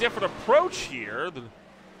take a different approach here.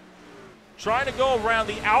 Trying to go around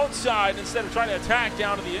the outside instead of trying to attack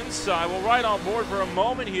down to the inside. We'll ride on board for a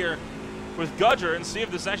moment here with Gudger and see if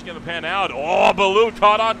this is actually going to pan out. Oh, Ballou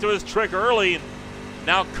caught onto his trick early.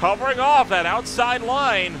 Now covering off that outside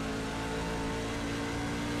line.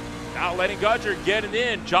 Not letting Gudger get it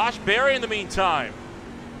in. Josh Berry, in the meantime,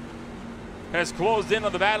 has closed in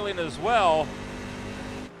on the battling as well.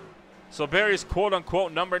 So Barry's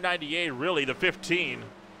quote-unquote number 98 really to 15.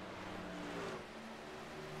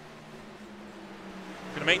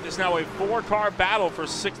 Going to make this now a 4-car battle for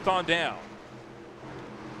 6th on down.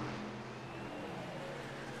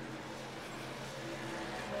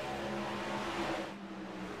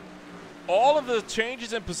 All of the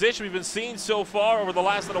changes in position we've been seeing so far over the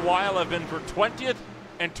last little while have been for 20th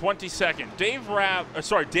and 22nd.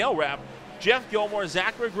 Dale Rapp, Jeff Gilmore,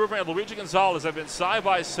 Zachary Gruber, and Luigi Gonzalez have been side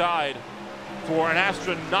by side for an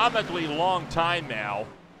astronomically long time now.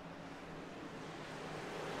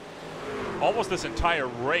 Almost this entire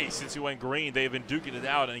race since he went green, they've been duking it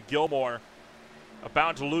out, and Gilmore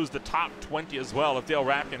about to lose the top 20 as well if Dale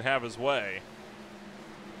Rapp can have his way.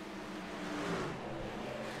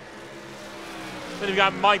 Then you've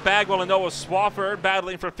got Mike Bagwell and Noah Swafford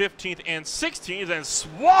battling for 15th and 16th, and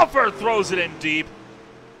Swafford throws it in deep.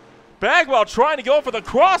 Bagwell trying to go for the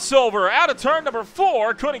crossover out of turn number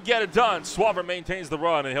 4. Couldn't get it done. Swafford maintains the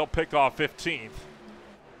run, and he'll pick off 15th.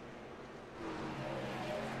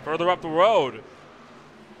 Further up the road,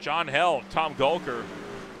 John Held, Tom Gulker.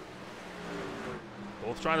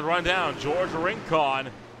 Both trying to run down. George Rincon.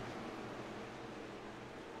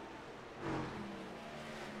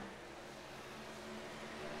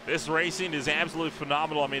 This racing is absolutely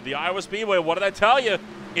phenomenal. I mean, the Iowa Speedway, what did I tell you?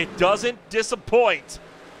 It doesn't disappoint.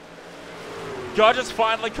 Gudger's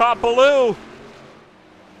finally caught Ballou.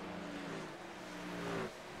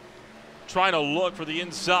 Trying to look for the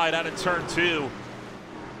inside out of turn 2.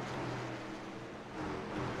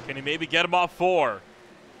 Can he maybe get him off 4?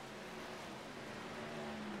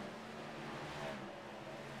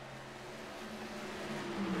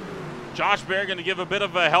 Josh Berry going to give a bit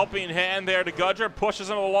of a helping hand there to Gudger, pushes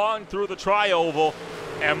him along through the tri-oval,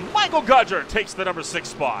 and Michael Gudger takes the number 6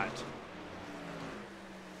 spot.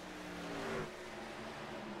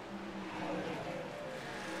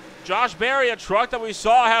 Josh Berry, a truck that we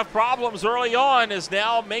saw have problems early on, is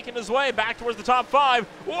now making his way back towards the top 5.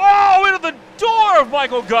 Whoa, into the door of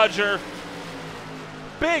Michael Gudger.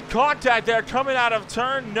 Big contact there coming out of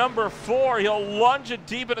turn number 4. He'll lunge it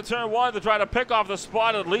deep into turn 1 to try to pick off the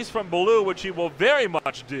spot, at least from Ballou, which he will very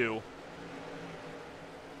much do.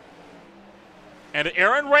 And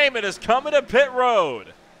Aaron Raymond is coming to pit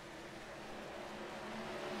road.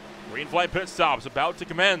 Green flight pit stops about to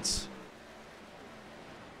commence.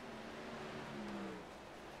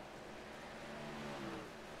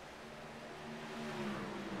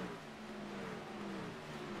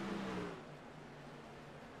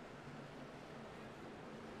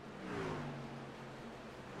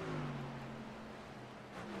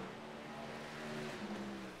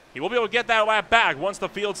 He will be able to get that lap back once the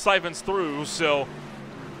field siphons through, so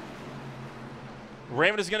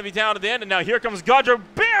Raymond is going to be down at the end, and now here comes Gudger.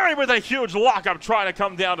 Berry with a huge lockup trying to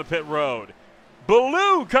come down to pit road.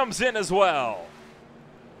 Ballou comes in as well.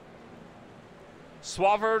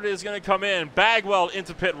 Swafford is going to come in. Bagwell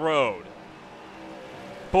into pit road.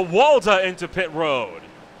 Bawalda into pit road.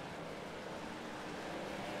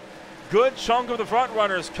 Good chunk of the front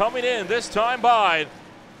runners coming in this time by.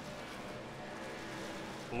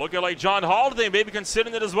 Looking like John Holiday maybe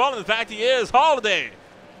considering it as well. And in fact, he is. Holiday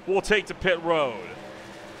will take to pit road.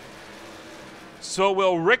 So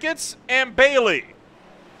will Ricketts and Bailey.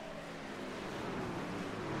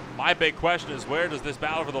 My big question is, where does this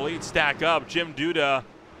battle for the lead stack up? Jim Duda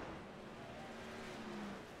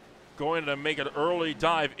going to make an early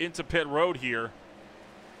dive into pit road here.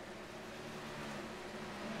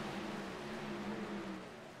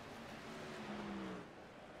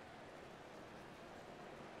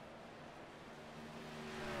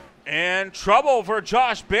 And trouble for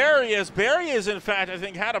Josh Berry, as Berry is, in fact, I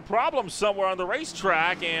think, had a problem somewhere on the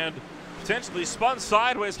racetrack and potentially spun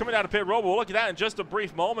sideways coming out of pit road. We'll look at that in just a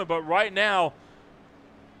brief moment, but right now,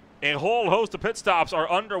 a whole host of pit stops are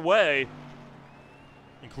underway,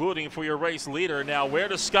 including for your race leader. Now, where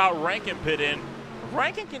does Scott Rankin pit in?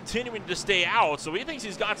 Rankin continuing to stay out, so he thinks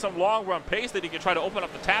he's got some long-run pace that he can try to open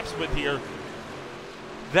up the taps with here.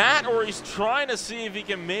 That, or he's trying to see if he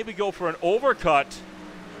can maybe go for an overcut.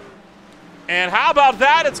 And how about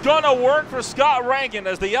that? It's going to work for Scott Rankin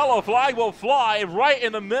as the yellow flag will fly right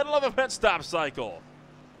in the middle of the pit stop cycle.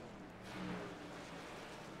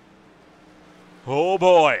 Oh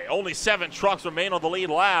boy, only 7 trucks remain on the lead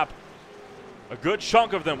lap. A good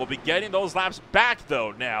chunk of them will be getting those laps back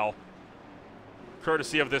though now,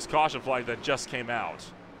 courtesy of this caution flag that just came out.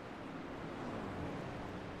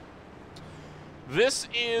 This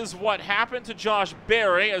is what happened to Josh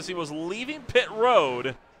Berry as he was leaving pit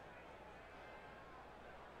road.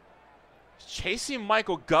 Chasing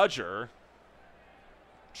Michael Gudger,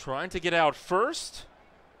 trying to get out first.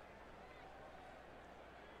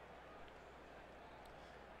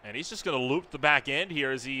 And he's just going to loop the back end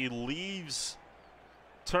here as he leaves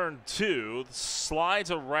turn 2,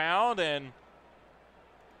 slides around and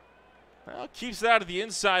well, keeps that at the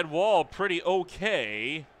inside wall pretty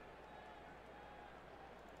okay.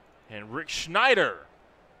 And Rick Schneider,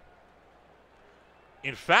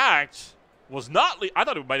 in fact, was not, I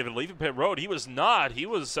thought he might have been leaving pit road. He was not. He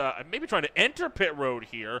was maybe trying to enter pit road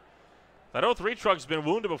here. That 03 truck's been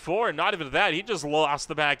wounded before, and not even that. He just lost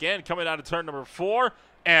the back end coming out of turn number 4,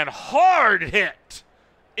 and hard hit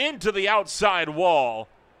into the outside wall.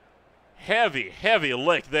 Heavy, heavy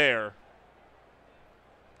lick there.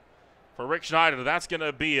 For Rick Schneider, that's going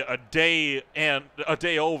to be a day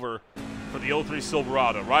over for the 03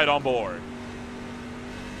 Silverado. Right on board.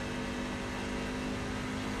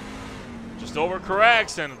 Just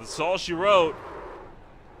overcorrects, and that's all she wrote.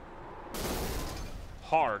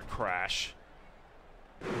 Hard crash.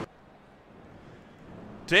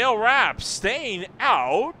 Dale Rapp staying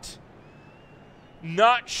out.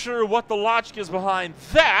 Not sure what the logic is behind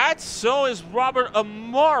that. So is Robert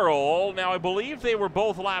Amaro. Now, I believe they were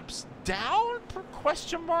both laps down, per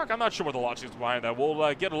question mark. I'm not sure what the logic is behind that.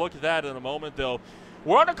 We'll get a look at that in a moment, though.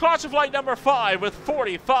 We're on a caution flight number 5 with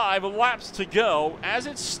 45 laps to go. As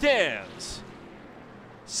it stands,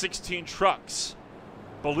 16 trucks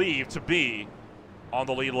believed to be on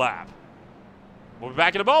the lead lap. We'll be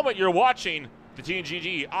back in a moment. You're watching the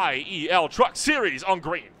TNGG IEL Truck Series on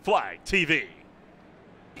Green Flag TV.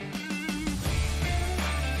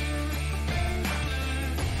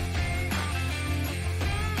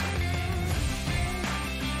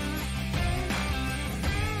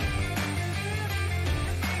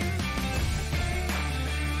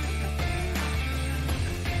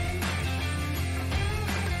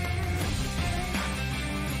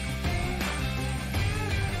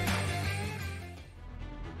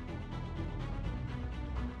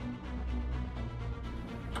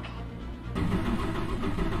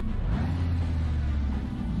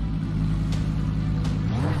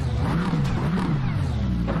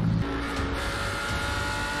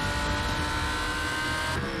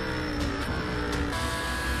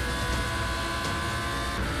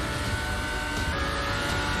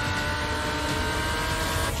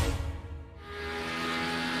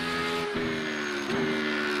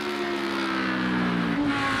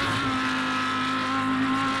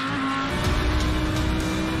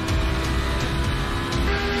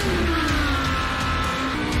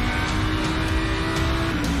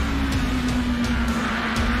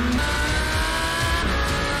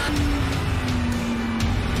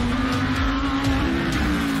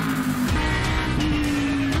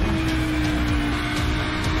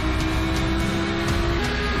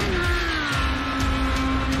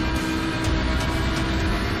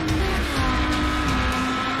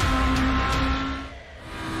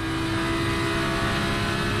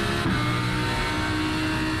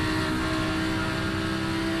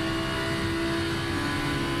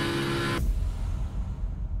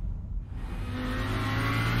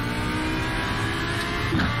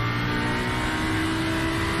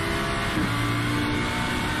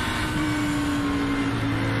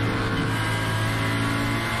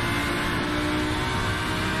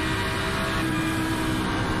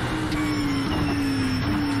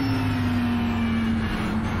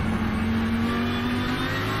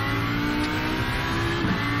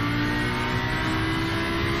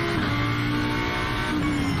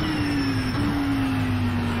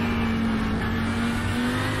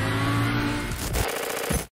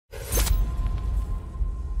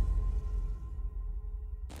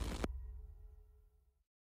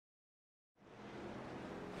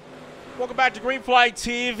 Welcome back to Green Flag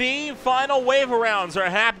TV. Final wave rounds are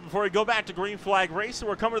happening before we go back to Green Flag Racing.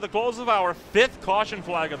 We're coming to the close of our 5th caution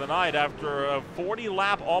flag of the night after a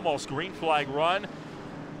 40-lap almost green flag run.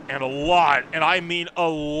 And a lot, and I mean a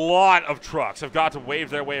lot of trucks have got to wave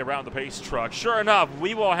their way around the pace truck. Sure enough,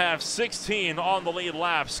 we will have 16 on the lead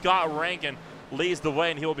lap. Scott Rankin leads the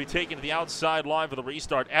way, and he will be taken to the outside line for the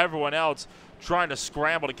restart. Everyone else trying to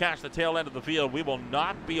scramble to catch the tail end of the field. We will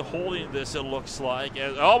not be holding this, it looks like.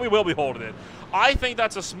 Oh, we will be holding it. I think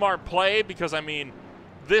that's a smart play because, I mean,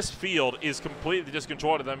 this field is completely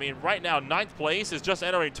discontrolled. I mean, right now, 9th place is just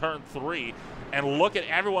entering turn 3. And look at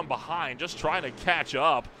everyone behind just trying to catch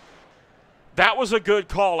up. That was a good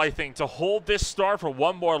call, I think, to hold this start for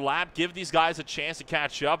one more lap, give these guys a chance to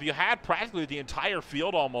catch up. You had practically the entire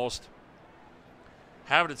field almost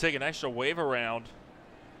having to take an extra wave around.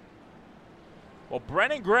 Well,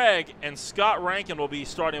 Brennan Gregg and Scott Rankin will be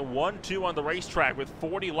starting 1-2 on the racetrack with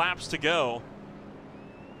 40 laps to go.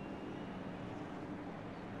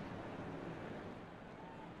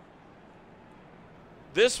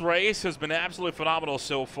 This race has been absolutely phenomenal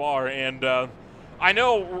so far, and I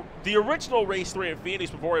know the original race 3 at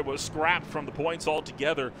Phoenix before it was scrapped from the points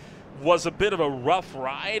altogether was a bit of a rough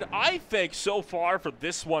ride. I think so far for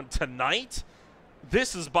this one tonight,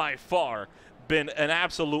 this has by far been an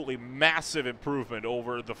absolutely massive improvement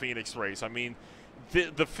over the Phoenix race. I mean,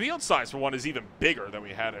 the field size for one is even bigger than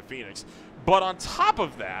we had at Phoenix. But on top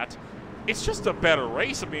of that, it's just a better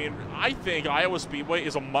race. I mean, I think Iowa Speedway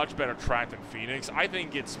is a much better track than Phoenix. I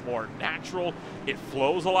think it's more natural. It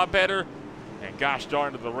flows a lot better. And gosh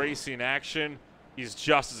darn it, the racing action is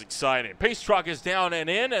just as exciting. Pace truck is down and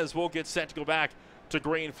in as we'll get set to go back to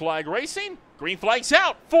Green Flag Racing. Green flag's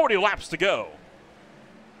out. 40 laps to go.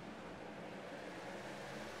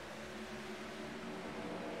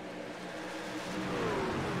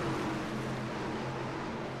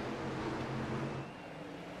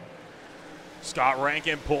 Scott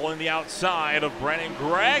Rankin pulling the outside of Brennan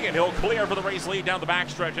Gregg, and he'll clear for the race lead down the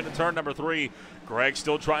backstretch into turn number 3. Gregg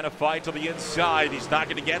still trying to fight to the inside. He's not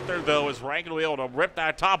going to get there, though, as Rankin will be able to rip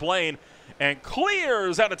that top lane and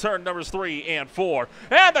clears out of turn numbers 3 and 4.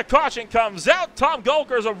 And the caution comes out. Tom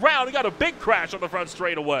Golker's around. He got a big crash on the front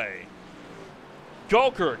straightaway.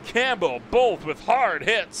 Golker, Campbell, both with hard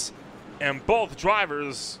hits, and both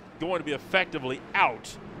drivers going to be effectively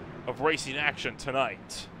out of racing action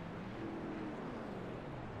tonight.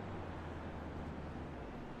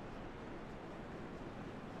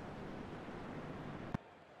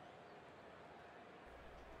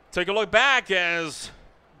 Take a look back as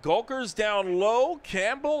Golker's down low,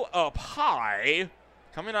 Campbell up high,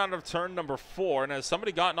 coming out of turn number 4. And has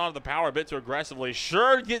somebody gotten onto the power a bit too aggressively?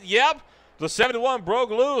 Yep, the 71 broke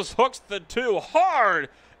loose, hooks the 2 hard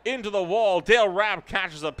into the wall. Dale Rapp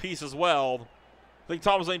catches a piece as well. I think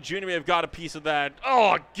Thomas Lane Jr. may have got a piece of that.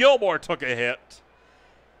 Oh, Gilmore took a hit.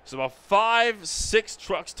 So about 5-6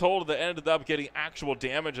 trucks total that ended up getting actual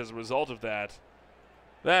damage as a result of that.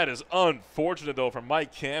 That is unfortunate, though, for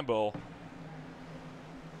Mike Campbell.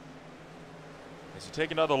 As you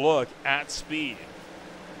take another look at speed.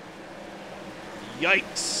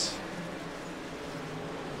 Yikes.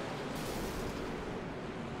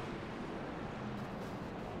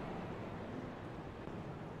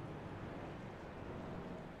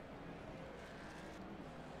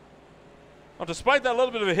 Well, despite that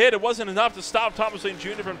little bit of a hit, it wasn't enough to stop Thomas Lane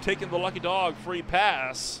Jr. from taking the lucky dog free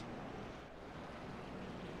pass.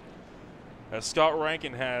 As Scott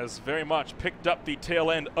Rankin has very much picked up the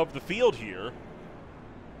tail end of the field here.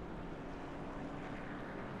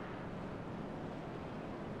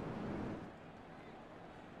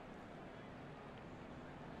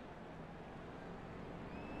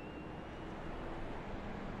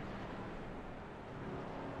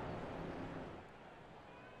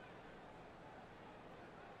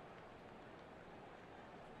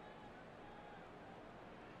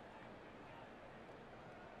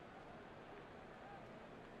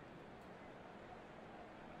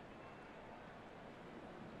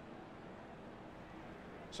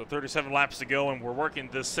 So 37 laps to go, and we're working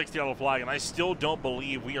this 6th yellow flag, and I still don't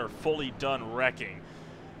believe we are fully done wrecking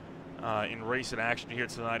in racing action here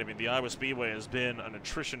tonight. I mean, the Iowa Speedway has been an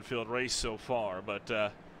attrition-filled race so far,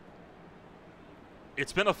 but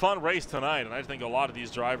it's been a fun race tonight, and I think a lot of these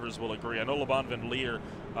drivers will agree. I know LeBon Van Leer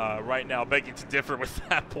right now begging to differ with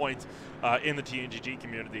that point in the TNGG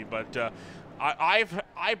community, but I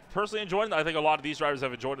personally enjoyed it. I think a lot of these drivers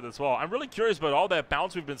have enjoyed it as well. I'm really curious about all that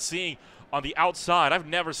bounce we've been seeing on the outside. I've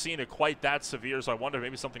never seen it quite that severe, so I wonder if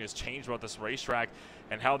maybe something has changed about this racetrack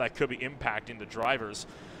and how that could be impacting the drivers.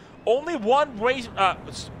 Only one race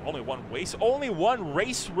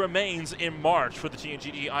remains in March for the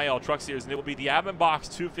TNGG IEL Truck Series, and it will be the Admin Box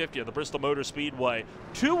 250 at the Bristol Motor Speedway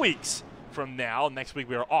 2 weeks from now. Next week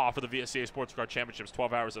we are off for the VSCA Sports Car Championships,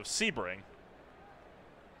 12 hours of Sebring.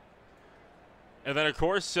 And then, of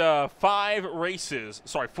course, 4 races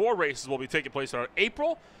will be taking place in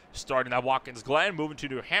April, starting at Watkins Glen, moving to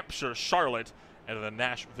New Hampshire, Charlotte, and then the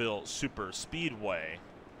Nashville Super Speedway.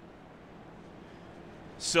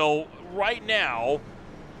 So right now,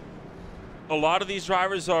 a lot of these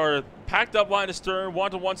drivers are packed up line to stern.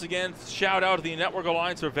 Want to once again shout out to the Network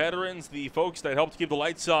Alliance for Veterans, the folks that helped keep the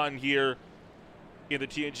lights on here in the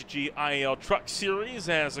TNGG IEL Truck Series,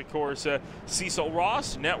 as of course Cecil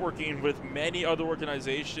Ross, networking with many other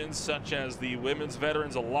organizations such as the Women's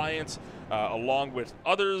Veterans Alliance, along with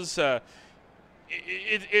others.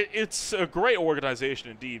 It's a great organization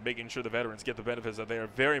indeed, making sure the veterans get the benefits that they are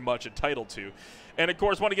very much entitled to. And, of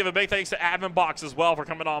course, want to give a big thanks to Admin Box as well for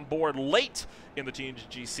coming on board late in the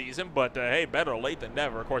TNGG season. But, hey, better late than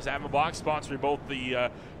never. Of course, Admin Box sponsoring both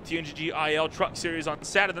the TNGG IEL Truck Series on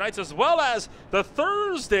Saturday nights as well as the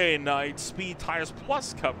Thursday night Speed Tires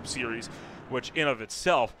Plus Cup Series, which in of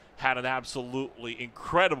itself had an absolutely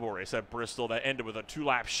incredible race at Bristol that ended with a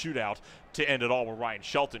 2-lap shootout to end it all, where Ryan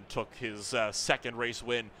Shelton took his second race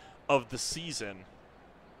win of the season.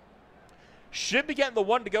 Should be getting the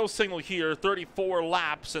 1 to go signal here, 34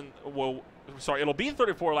 laps, and it'll be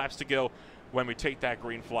 34 laps to go when we take that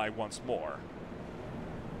green flag once more.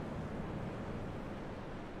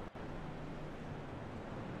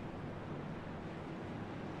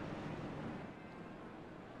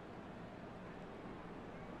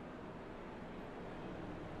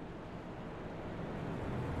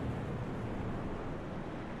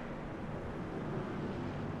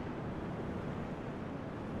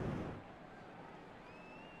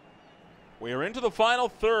 We are into the final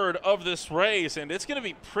third of this race, and it's going to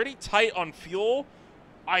be pretty tight on fuel.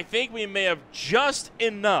 I think we may have just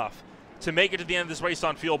enough to make it to the end of this race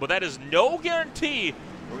on fuel, but that is no guarantee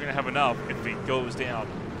we're going to have enough if it goes down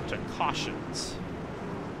to cautions.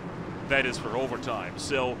 That is for overtime.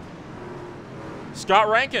 So, Scott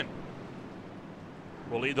Rankin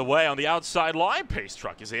will lead the way on the outside line. Pace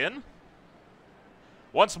truck is in.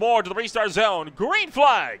 Once more to the restart zone. Green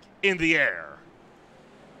flag in the air.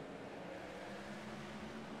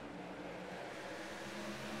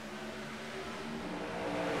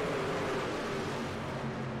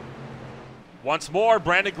 Once more,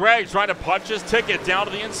 Brandon Gregg trying to punch his ticket down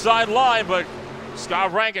to the inside line, but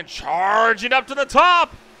Scott Rankin charging up to the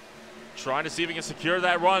top, trying to see if he can secure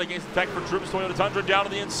that run against the Tech for Troops Toyota Tundra down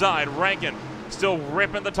to the inside. Rankin still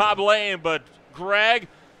ripping the top lane, but Gregg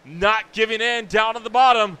not giving in down at the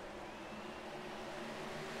bottom.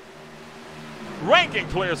 Rankin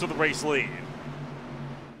clears with the race lead.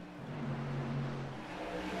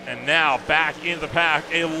 And now back in the pack,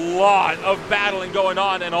 a lot of battling going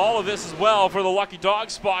on, and all of this as well for the lucky dog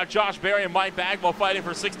spot. Josh Berry and Mike Bagwell fighting for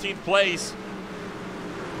 16th place.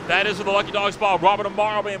 That is for the lucky dog spot. Robert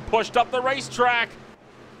Amaro being pushed up the racetrack.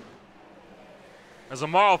 As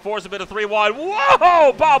Amaro forces a bit of 3 wide.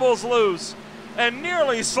 Whoa! Bobbles loose and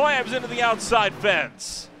nearly slams into the outside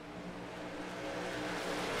fence.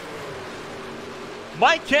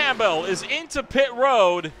 Mike Campbell is into pit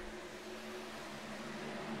road.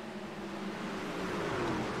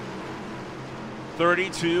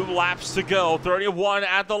 .32 laps to go, 31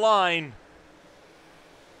 at the line.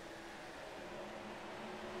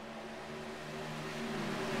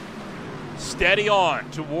 Steady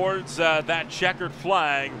on towards that checkered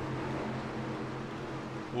flag.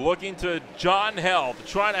 Looking to John Held,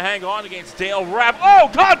 trying to hang on against Dale Rapp.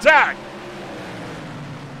 Oh, contact!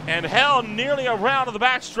 And Held nearly around to the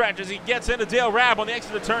backstretch as he gets into Dale Rapp on the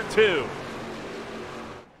exit of turn 2.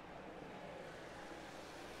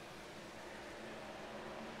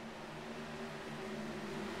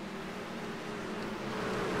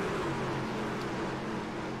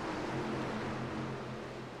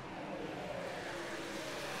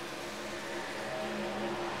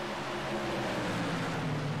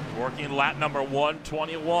 Working lap number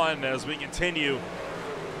 121 as we continue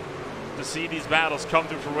to see these battles come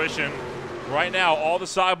to fruition. Right now, all the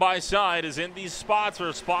side-by-side is in these spots,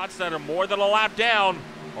 or spots that are more than a lap down,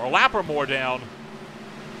 or a lap or more down.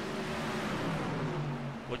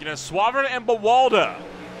 Looking at Swavert and Bawalda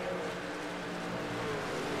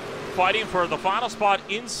fighting for the final spot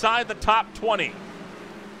inside the top 20.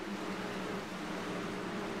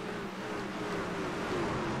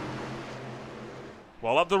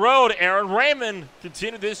 Well, up the road, Aaron Raymond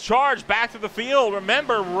continued his charge back to the field.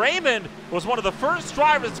 Remember, Raymond was one of the first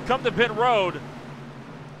drivers to come to pit road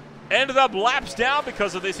ended up laps down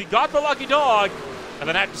because of this. He got the lucky dog and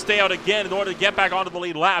then had to stay out again in order to get back onto the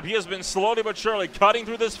lead lap. He has been slowly but surely cutting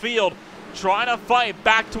through this field, trying to fight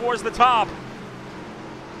back towards the top.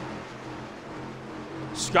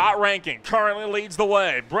 Scott Rankin currently leads the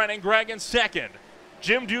way. Brennan Gregg in second.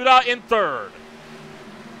 Jim Duda in third.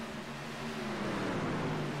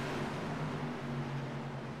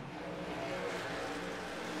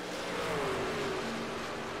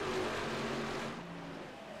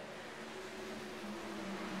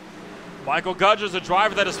 Michael Gudge is a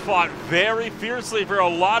driver that has fought very fiercely for a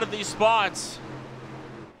lot of these spots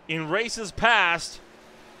in races past.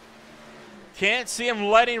 Can't see him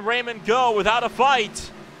letting Raymond go without a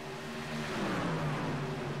fight.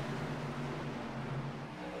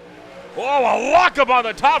 Oh, a lockup on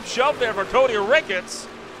the top shelf there for Cody Ricketts.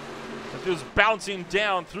 He was bouncing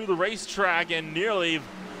down through the racetrack and nearly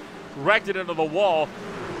wrecked it into the wall.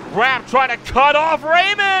 Rapp trying to cut off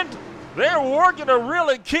Raymond. They're working to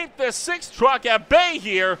really keep this 6 truck at bay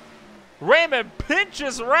here. Raymond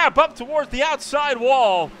pinches Rapp up towards the outside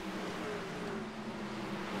wall.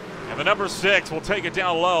 And the number 6 will take it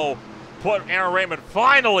down low, put Aaron Raymond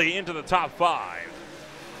finally into the top 5.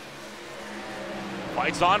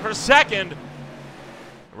 Fights on for second.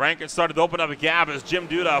 Rankin started to open up a gap as Jim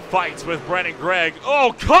Duda fights with Brennan Gregg.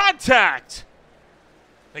 Oh, contact!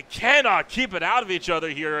 They cannot keep it out of each other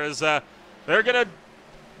here as they're going to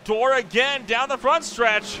door again down the front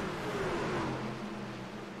stretch.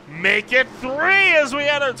 Make it 3 as we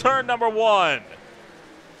enter turn number 1.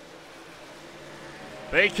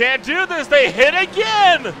 They can't do this. They hit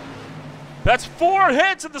again. That's 4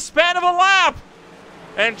 hits in the span of a lap.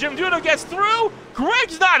 And Jim Duda gets through.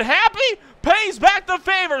 Gregg's not happy. Pays back the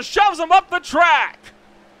favor. Shoves him up the track.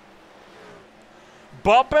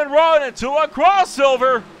 Bump and run into a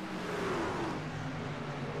crossover.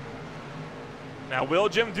 Now, will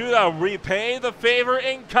Jim Duda repay the favor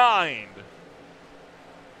in kind?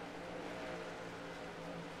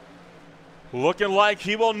 Looking like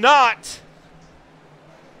he will not.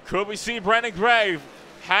 Could we see Brennan Gregg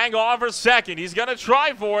hang on for second? He's going to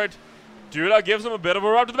try for it. Duda gives him a bit of a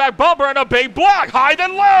rub to the back bumper and a big block, high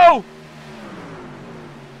then low.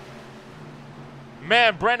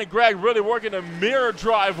 Man, Brennan Gregg really working a mirror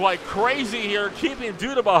drive like crazy here, keeping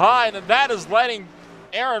Duda behind, and that is letting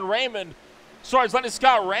letting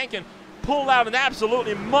Scott Rankin pull out an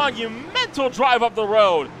absolutely monumental drive up the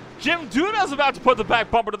road. Jim Duda's about to put the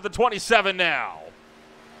back bumper to the 27 now.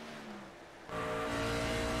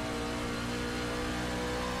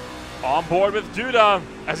 On board with Duda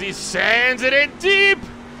as he sands it in deep.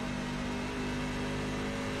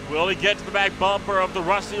 Will he get to the back bumper of the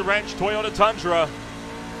Rusty Wrench Toyota Tundra?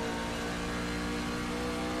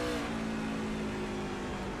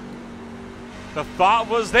 The thought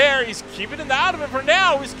was there. He's keeping it out of it for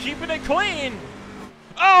now. He's keeping it clean.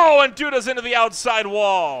 Oh, and Duda's into the outside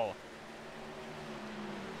wall.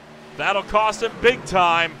 That'll cost him big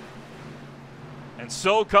time. And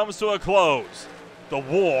so comes to a close the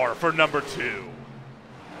war for number 2.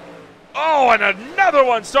 Oh, and another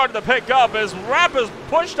one started to pick up as Rapp is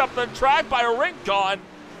pushed up the track by Rincon.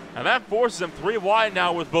 And that forces him 3 wide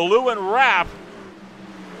now with Ballou and Rapp.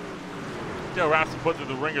 Rapp's put through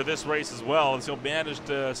the ringer this race as well, as he'll manage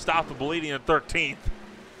to stop the bleeding at 13th.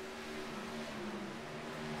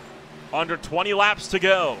 Under 20 laps to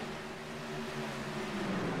go.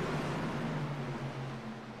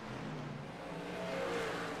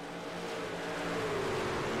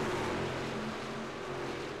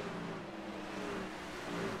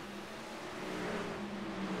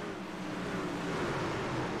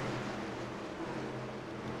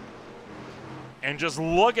 And just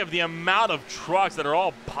look at the amount of trucks that are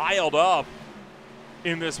all piled up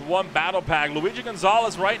in this one battle pack. Luigi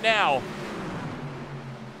Gonzalez right now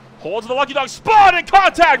holds the lucky dog spot in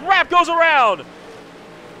contact. Rapp goes around.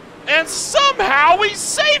 And somehow we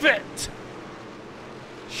save it.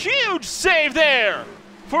 Huge save there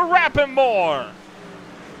for Rapp and more.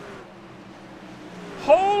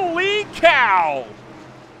 Holy cow.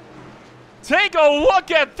 Take a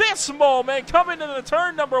look at this moment coming into the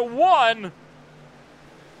turn number 1.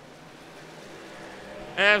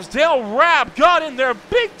 As Dale Rapp got in there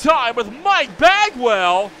big time with Mike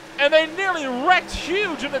Bagwell, and they nearly wrecked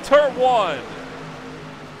huge in the turn 1.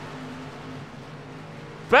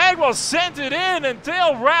 Bagwell sent it in, and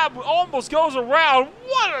Dale Rapp almost goes around.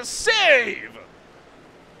 What a save!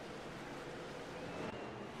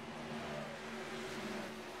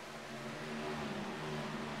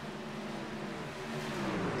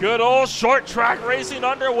 Good old short track racing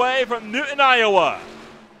underway from Newton, Iowa.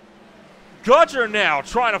 Gudger now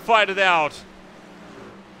trying to fight it out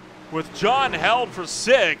with John held for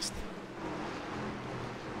 6th.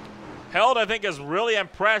 Held, I think, is really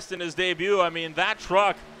impressed in his debut. I mean, that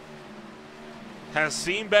truck has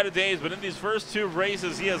seen better days, but in these first 2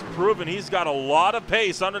 races, he has proven he's got a lot of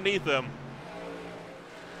pace underneath him.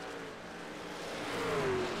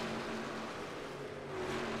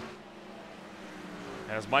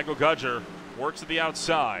 As Michael Gudger works at the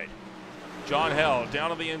outside. John Held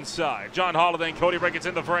down on the inside. John Holiday and Cody Ricketts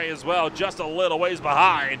in the fray as well, just a little ways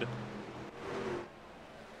behind.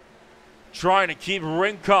 Trying to keep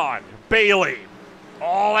Rincon, Bailey,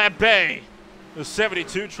 all at bay. The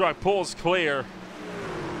 72 truck pulls clear.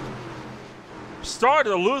 Started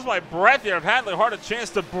to lose my breath here. I've had the hardest chance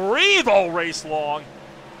to breathe all race long,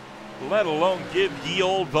 let alone give ye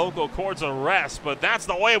old vocal cords a rest, but that's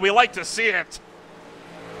the way we like to see it.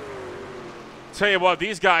 Tell you what,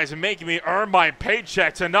 these guys are making me earn my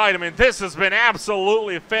paycheck tonight. I mean, this has been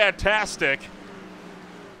absolutely fantastic.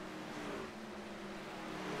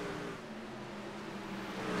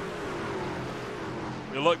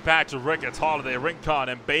 We look back to Ricketts, Holiday, Rincon,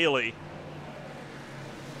 and Bailey.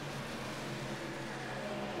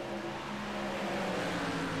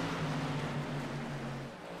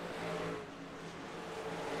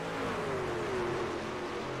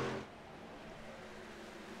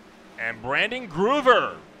 And Brandon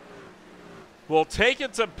Groover will take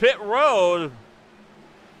it to pit road.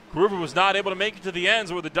 Groover was not able to make it to the end,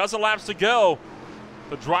 so with a dozen laps to go,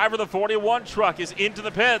 the driver of the 41 truck is into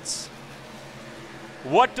the pits.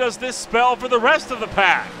 What does this spell for the rest of the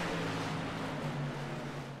pack?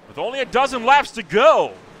 With only a dozen laps to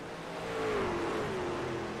go.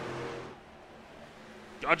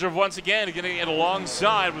 Gudger once again getting it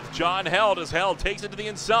alongside with John Held as Held takes it to the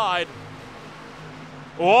inside.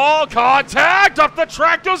 Oh, contact! Up the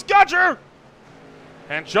track goes Gudger!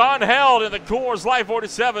 And John Held in the Coors Light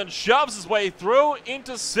 47 shoves his way through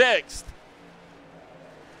into 6th.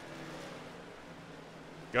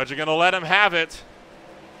 Gudger gonna let him have it.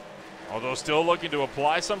 Although still looking to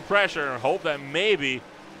apply some pressure and hope that maybe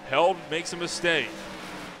Held makes a mistake.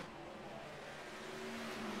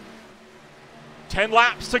 10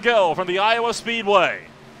 laps to go from the Iowa Speedway.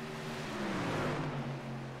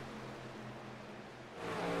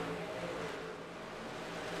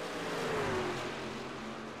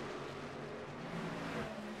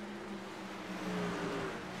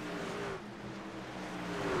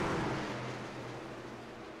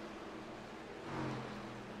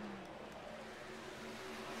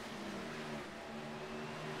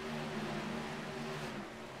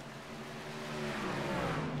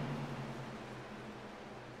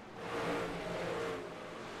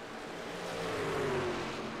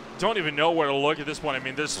 Don't even know where to look at this point. I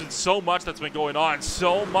mean, there's been so much that's been going on.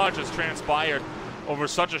 So much has transpired over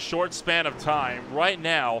such a short span of time. Right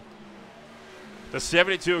now, the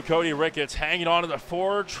 72 Cody Ricketts hanging on to the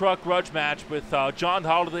 4-truck grudge match with John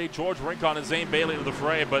Holiday, George Rincon, and Zane Bailey to the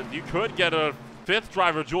fray. But you could get a 5th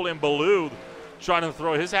driver, Julian Ballou, trying to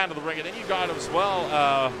throw his hand to the ring. And then you got as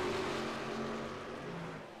well,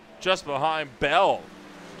 just behind Bell,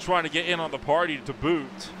 trying to get in on the party to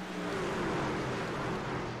boot.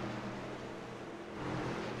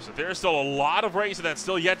 So there's still a lot of racing that's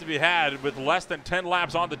still yet to be had with less than 10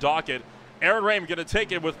 laps on the docket. Aaron Raymond going to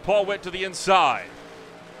take it with Paul Witt to the inside.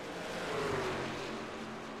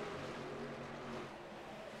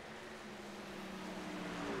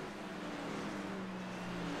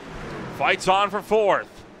 Fights on for 4th.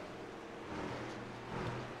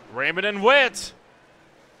 Raymond and Witt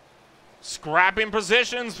scrapping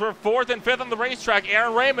positions for 4th and 5th on the racetrack.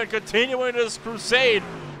 Aaron Raymond continuing his crusade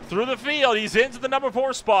through the field. He's into the number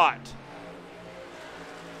 4 spot.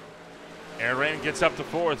 Aaron Raymond gets up to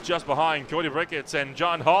 4th just behind Cody Ricketts, and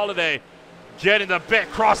John Holiday getting the bit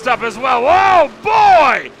crossed up as well. Oh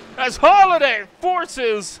boy! As Holiday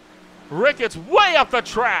forces Ricketts way up the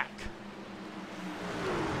track.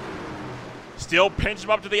 Still pinch him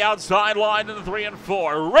up to the outside line in the 3 and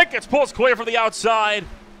 4. Ricketts pulls clear from the outside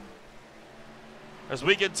as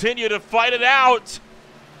we continue to fight it out.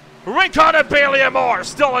 Rincon and Bailey and more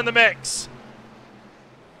still in the mix.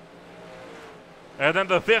 And then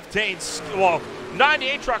the 15, well,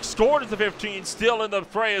 98 truck scored as the 15, still in the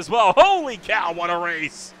fray as well. Holy cow, what a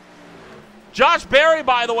race. Josh Berry,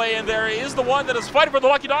 by the way, in there is the one that is fighting for the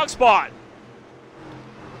lucky dog spot.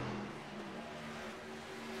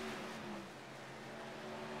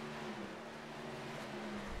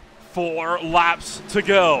 Four laps to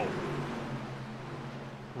go.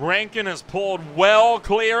 Rankin has pulled well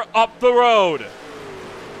clear up the road.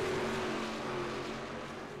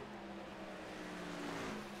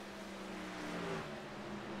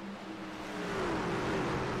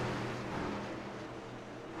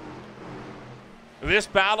 This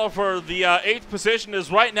battle for the 8th position is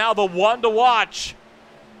right now the one to watch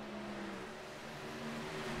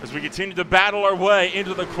as we continue to battle our way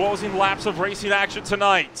into the closing laps of racing action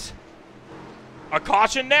tonight. A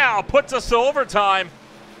caution now puts us to overtime.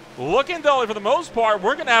 Looking though, for the most part,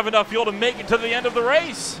 we're going to have enough fuel to make it to the end of the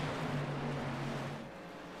race.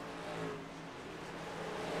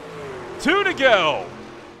 2 to go.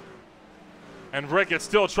 And Ricketts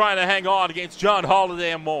still trying to hang on against John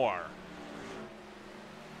Holiday and more.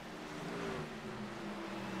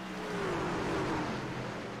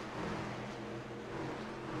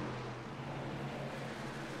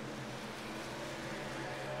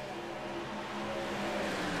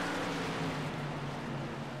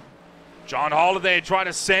 John Holiday trying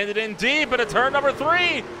to sand it in deep into turn number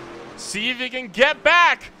 3. See if he can get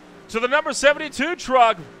back to the number 72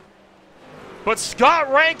 truck. But Scott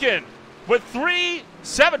Rankin with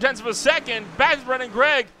 3/7 of a second back to Brendan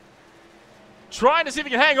Gregg. Trying to see if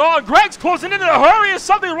he can hang on. Gregg's closing in a hurry. Is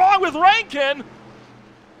something wrong with Rankin?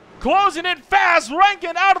 Closing in fast.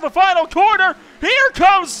 Rankin out of the final corner. Here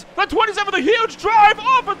comes the 27 with a huge drive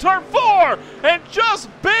off of turn 4. And just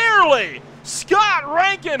barely, Scott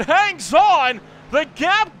Rankin hangs on. The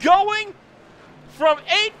gap going from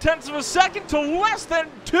 0.8 of a second to less than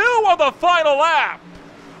 2 on the final lap.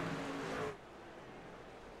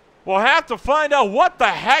 We'll have to find out what the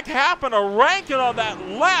heck happened to Rankin on that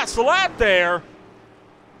last lap there.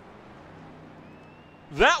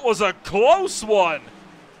 That was a close one.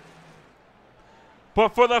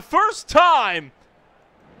 But for the first time,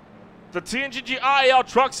 the TNGG IEL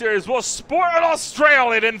Truck Series will sport an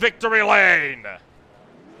Australian in victory lane.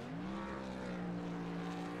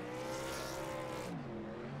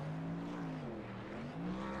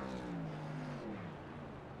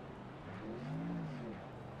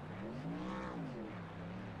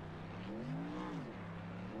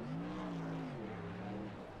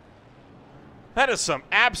 That is some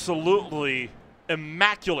absolutely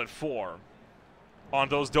immaculate form on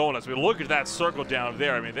those donuts. We look at that circle down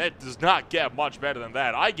there. I mean, that does not get much better than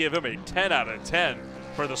that. I give him a 10 out of 10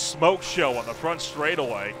 for the smoke show on the front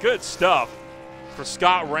straightaway. Good stuff for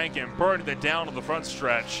Scott Rankin, burning it down on the front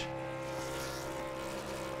stretch.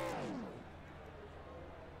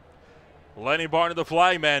 Lenny Barney, the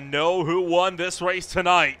flagman, know who won this race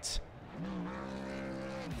tonight.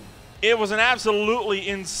 It was an absolutely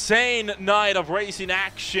insane night of racing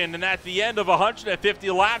action, and at the end of 150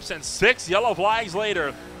 laps and 6 yellow flags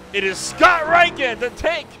later, it is Scott Rankin to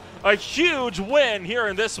take a huge win here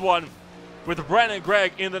in this one with Brendan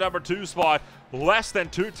Gregg in the number 2 spot, less than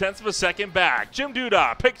 0.2 of a second back. Jim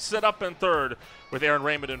Duda picks it up in 3rd with Aaron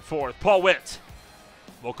Raymond in 4th. Paul Witt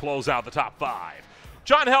will close out the top 5.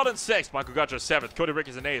 John Held in 6th, Michael Gutcher 7th, Cody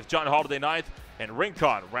Ricketts in 8th, John Holiday 9th, and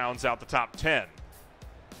Rincon rounds out the top 10.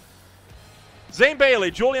 Zane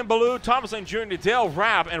Bailey, Julian Ballou, Thomas Lane Jr., Dale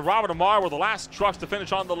Rapp, and Robert Amar were the last trucks to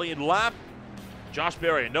finish on the lead lap. Josh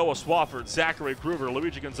Berry, Noah Swafford, Zachary Kruger,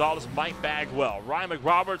 Luigi Gonzalez, Mike Bagwell, Ryan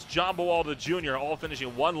McRoberts, John Bowalda Jr. all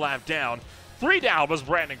finishing 1 lap down. 3 down was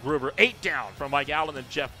Brandon Gruber, 8 down from Mike Allen and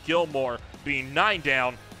Jeff Gilmore, being 9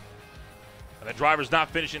 down. And the drivers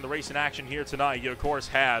not finishing the race in action here tonight, you of course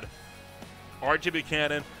had R.J.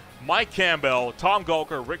 Buchanan, Mike Campbell, Tom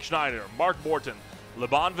Golker, Rick Schneider, Mark Morton,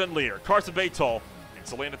 LeBon Van Leer, Carson Batol, and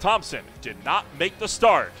Selena Thompson did not make the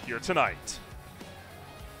start here tonight.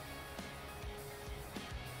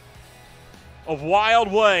 A wild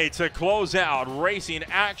way to close out racing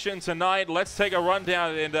action tonight. Let's take a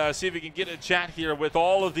rundown and see if we can get a chat here with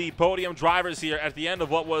all of the podium drivers here at the end of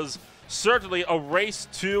what was certainly a race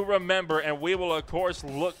to remember. And we will, of course,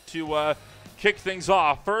 look to kick things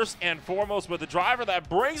off first and foremost with the driver that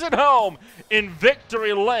brings it home in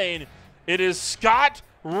victory lane. It is Scott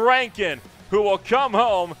Rankin who will come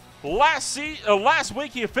home. Last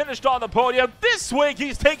week he finished on the podium. This week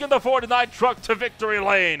he's taken the 49 truck to victory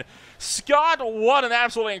lane. Scott, what an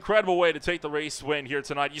absolutely incredible way to take the race win here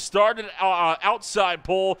tonight. You started outside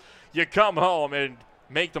pole, you come home and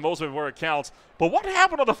make the most of it where it counts. But what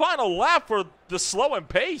happened on the final lap for the slow and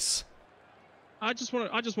pace? I just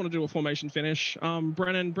want to do a formation finish.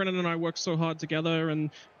 Brennan and I work so hard together, and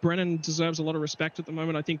Brennan deserves a lot of respect at the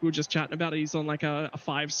moment. I think we were just chatting about it. He's on like a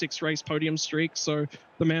 5-6 race podium streak, so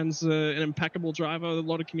the man's an impeccable driver. A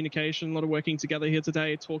lot of communication, a lot of working together here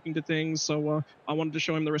today, talking to things. So I wanted to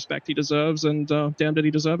show him the respect he deserves, and damn did he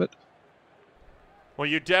deserve it. Well,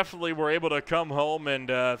 you definitely were able to come home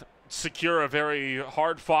and secure a very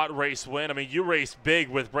hard-fought race win. I mean, you raced big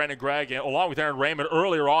with Brandon Gregg along with Aaron Raymond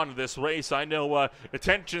earlier on in this race. I know the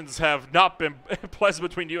tensions have not been pleasant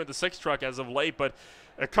between you and the 6 truck as of late, but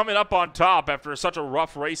coming up on top after such a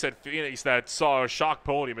rough race at Phoenix that saw a shock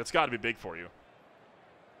podium, it's got to be big for you.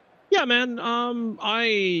 Yeah, man.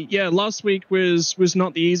 Last week was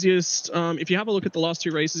not the easiest. If you have a look at the last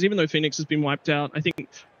two races, even though Phoenix has been wiped out, I think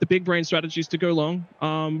the big brain strategy is to go long.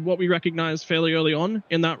 What we recognized fairly early on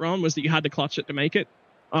in that run was that you had to clutch it to make it.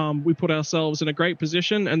 We put ourselves in a great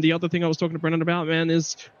position. And the other thing I was talking to Brendan about, man,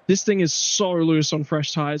 is this thing is so loose on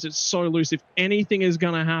fresh tires. It's so loose. If anything is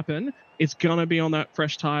going to happen, it's going to be on that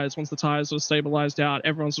fresh tires. Once the tires are stabilized out,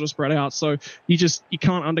 everyone's sort of spread out. So you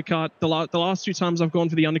can't undercut. The last two times I've gone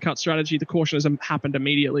for the undercut strategy, the caution has happened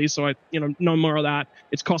immediately. So no more of that.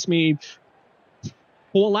 It's cost me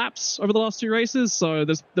 4 laps over the last 2 races. So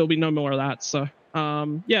there'll be no more of that. So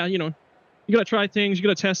you got to try things, you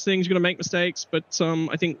got to test things, you got to make mistakes. But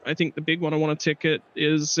I think the big one I want to ticket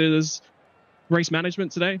is race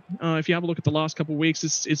management today. If you have a look at the last couple of weeks,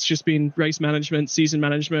 it's just been race management, season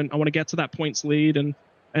management. I want to get to that points lead and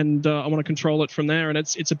I want to control it from there. And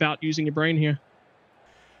it's about using your brain here.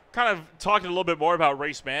 Kind of talking a little bit more about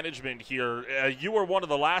race management here. You were one of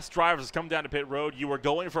the last drivers to come down to pit road. You were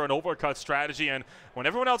going for an overcut strategy, and when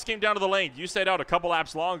everyone else came down to the lane, you stayed out a couple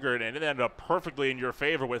laps longer, and it ended up perfectly in your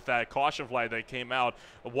favor with that caution flag that came out.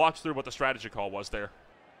 Walk through what the strategy call was there.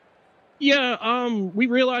 Yeah, we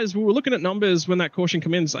realized we were looking at numbers when that caution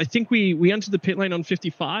came in. So I think we entered the pit lane on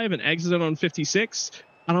 55 and exited on 56.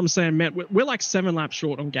 And I'm saying, man, we're like 7 laps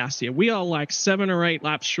short on gas here. We are like 7 or 8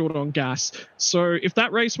 laps short on gas. So if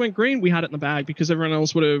that race went green, we had it in the bag because everyone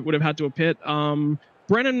else would have had to a pit.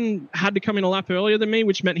 Brennan had to come in a lap earlier than me,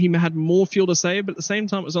 which meant he had more fuel to save. But at the same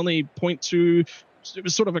time, it was only 0.2. It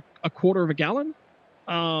was sort of a quarter of a gallon.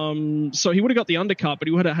 So he would have got the undercut, but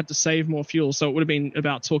he would have had to save more fuel. So it would have been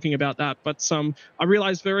about talking about that. But I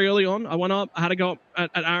realized very early on, I went up, I had to go up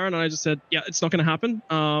at Aaron, and I just said, yeah, it's not going to happen.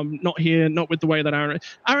 Not here, not with the way that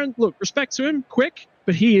Aaron, look, respect to him, quick,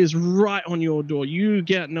 but he is right on your door. You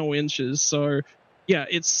get no inches. So yeah,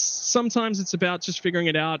 sometimes it's about just figuring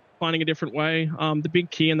it out, finding a different way. The big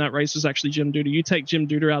key in that race was actually Jim Duda. You take Jim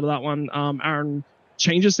Duda out of that one, Aaron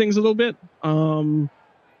changes things a little bit.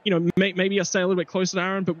 Maybe I stay a little bit closer to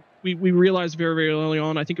Aaron, but we realized very, very early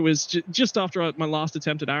on, I think it was just after my last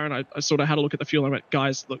attempt at Aaron, I sort of had a look at the fuel and I went,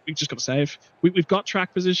 guys, look, we've just got to save. We've got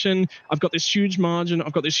track position. I've got this huge margin.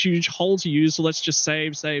 I've got this huge hole to use. So let's just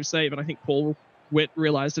save. And I think Paul Witt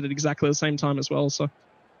realized it at exactly the same time as well. So.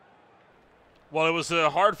 Well, it was a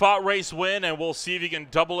hard-fought race win, and we'll see if you can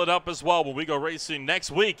double it up as well when we go racing next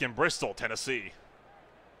week in Bristol, Tennessee.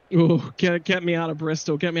 Oh, get me out of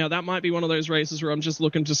Bristol. Get me out. That might be one of those races where I'm just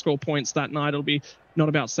looking to score points that night. It'll be not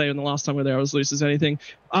about saving. The last time we were there, I was loose as anything.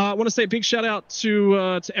 I want to say a big shout out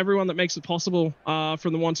to everyone that makes it possible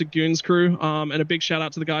from the Wanted Goons crew, and a big shout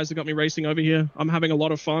out to the guys that got me racing over here. I'm having a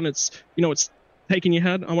lot of fun. It's taking your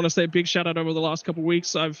head. I want to say a big shout out over the last couple of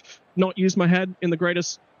weeks. I've not used my head in the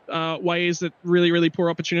greatest ways that really, really poor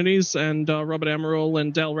opportunities, and Robert Emerald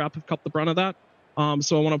and Dale Rapp have copped the brunt of that.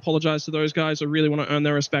 So I want to apologize to those guys. I really want to earn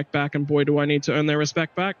their respect back, and boy, do I need to earn their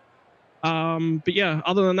respect back. But yeah,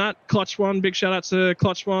 other than that, Clutch One, big shout out to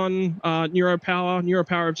Clutch One, Neuropower.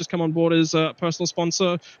 Neuropower have just come on board as a personal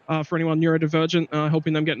sponsor for anyone neurodivergent,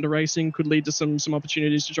 helping them get into racing. Could lead to some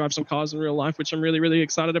opportunities to drive some cars in real life, which I'm really, really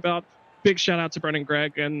excited about. Big shout out to Brendan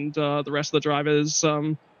Gregg and the rest of the drivers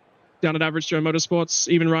down at Average Joe Motorsports,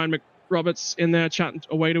 even Ryan Roberts in there chatting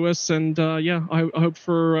away to us, and I hope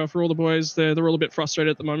for all the boys, they're all a bit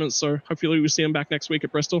frustrated at the moment, so hopefully we'll see them back next week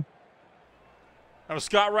at Bristol. Now,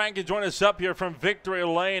 Scott Rankin joined us up here from Victory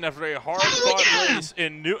Lane after a hard-fought race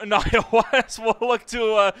in Newton, Iowa. We'll look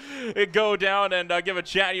to go down and give a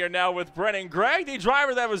chat here now with Brendan Gregg, the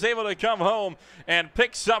driver that was able to come home and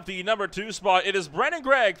picks up the number 2 spot. It is Brendan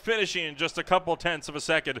Gregg finishing just a couple tenths of a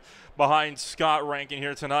second behind Scott Rankin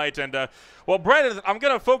here tonight. And, well, Brendan, I'm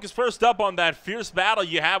going to focus first up on that fierce battle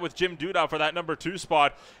you had with Jim Duda for that number 2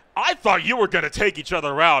 spot. I thought you were going to take each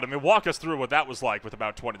other out. I mean, walk us through what that was like with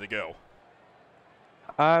about 20 to go.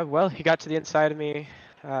 Well, he got to the inside of me.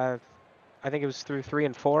 I think it was through 3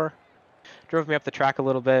 and 4. Drove me up the track a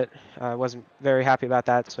little bit. Wasn't very happy about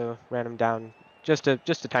that, so ran him down just a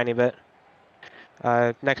tiny bit.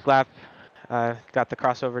 Next lap, got the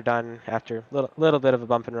crossover done after a little bit of a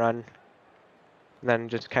bump and run. And then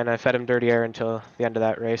just kind of fed him dirty air until the end of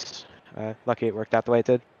that race. Lucky it worked out the way it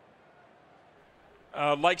did.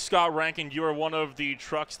 Like Scott Rankin, you were one of the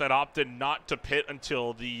trucks that opted not to pit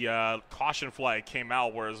until the caution flag came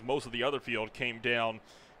out, whereas most of the other field came down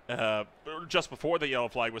just before the yellow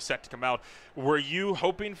flag was set to come out. Were you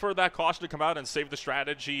hoping for that caution to come out and save the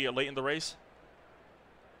strategy late in the race?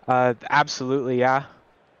 Absolutely, yeah.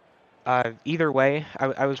 Either way,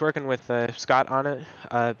 I was working with Scott on it,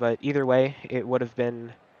 but either way, it would have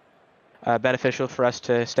been beneficial for us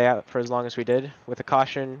to stay out for as long as we did. With a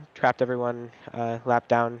caution, trapped everyone lap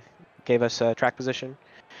down gave us track position.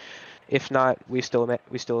 If not, we still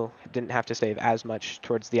didn't have to save as much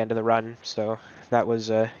towards the end of the run, so that was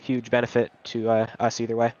a huge benefit to us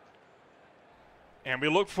either way. And we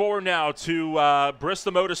look forward now to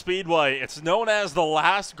Bristol Motor Speedway. It's known as the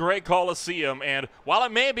last great Coliseum, and while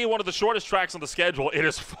it may be one of the shortest tracks on the schedule, it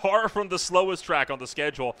is far from the slowest track on the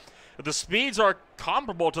schedule. The speeds are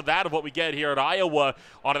comparable to that of what we get here at Iowa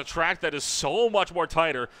on a track that is so much more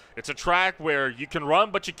tighter. It's a track where you can run,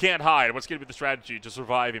 but you can't hide. What's going to be the strategy to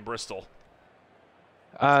survive in Bristol?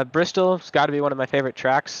 Bristol's got to be one of my favorite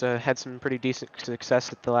tracks. Had some pretty decent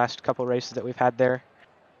success at the last couple races that we've had there.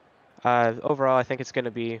 Overall, I think it's going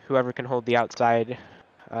to be whoever can hold the outside.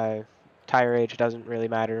 Tire age doesn't really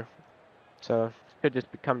matter. So it could just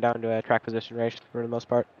come down to a track position race for the most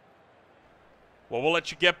part. Well, we'll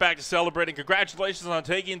let you get back to celebrating. Congratulations on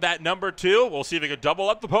taking that number 2. We'll see if we can double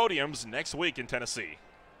up the podiums next week in Tennessee.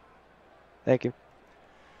 Thank you.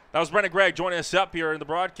 That was Brendan Gregg joining us up here in the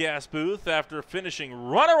broadcast booth after finishing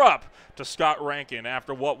runner-up to Scott Rankin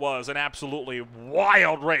after what was an absolutely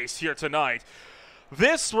wild race here tonight.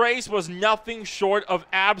 This race was nothing short of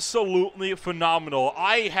absolutely phenomenal.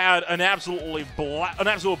 I had an absolute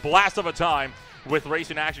blast of a time with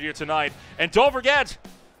racing action here tonight. And don't forget,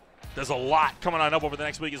 there's a lot coming on up over the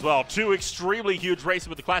next week as well. 2 extremely huge races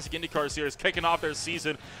with the Classic IndyCar Series kicking off their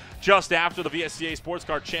season just after the VSCA Sports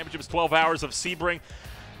Car Championships, 12 hours of Sebring.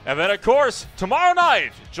 And then, of course, tomorrow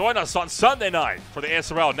night, join us on Sunday night for the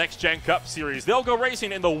ASRL Next Gen Cup Series. They'll go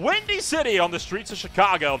racing in the Windy City on the streets of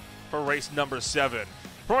Chicago for race number 7.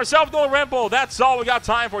 For myself, Noah Rempel, that's all we got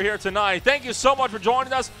time for here tonight. Thank you so much for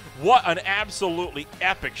joining us. What an absolutely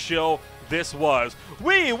epic show this was.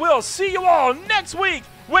 We will see you all next week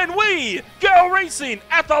when we go racing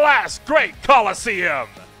at the last great Coliseum.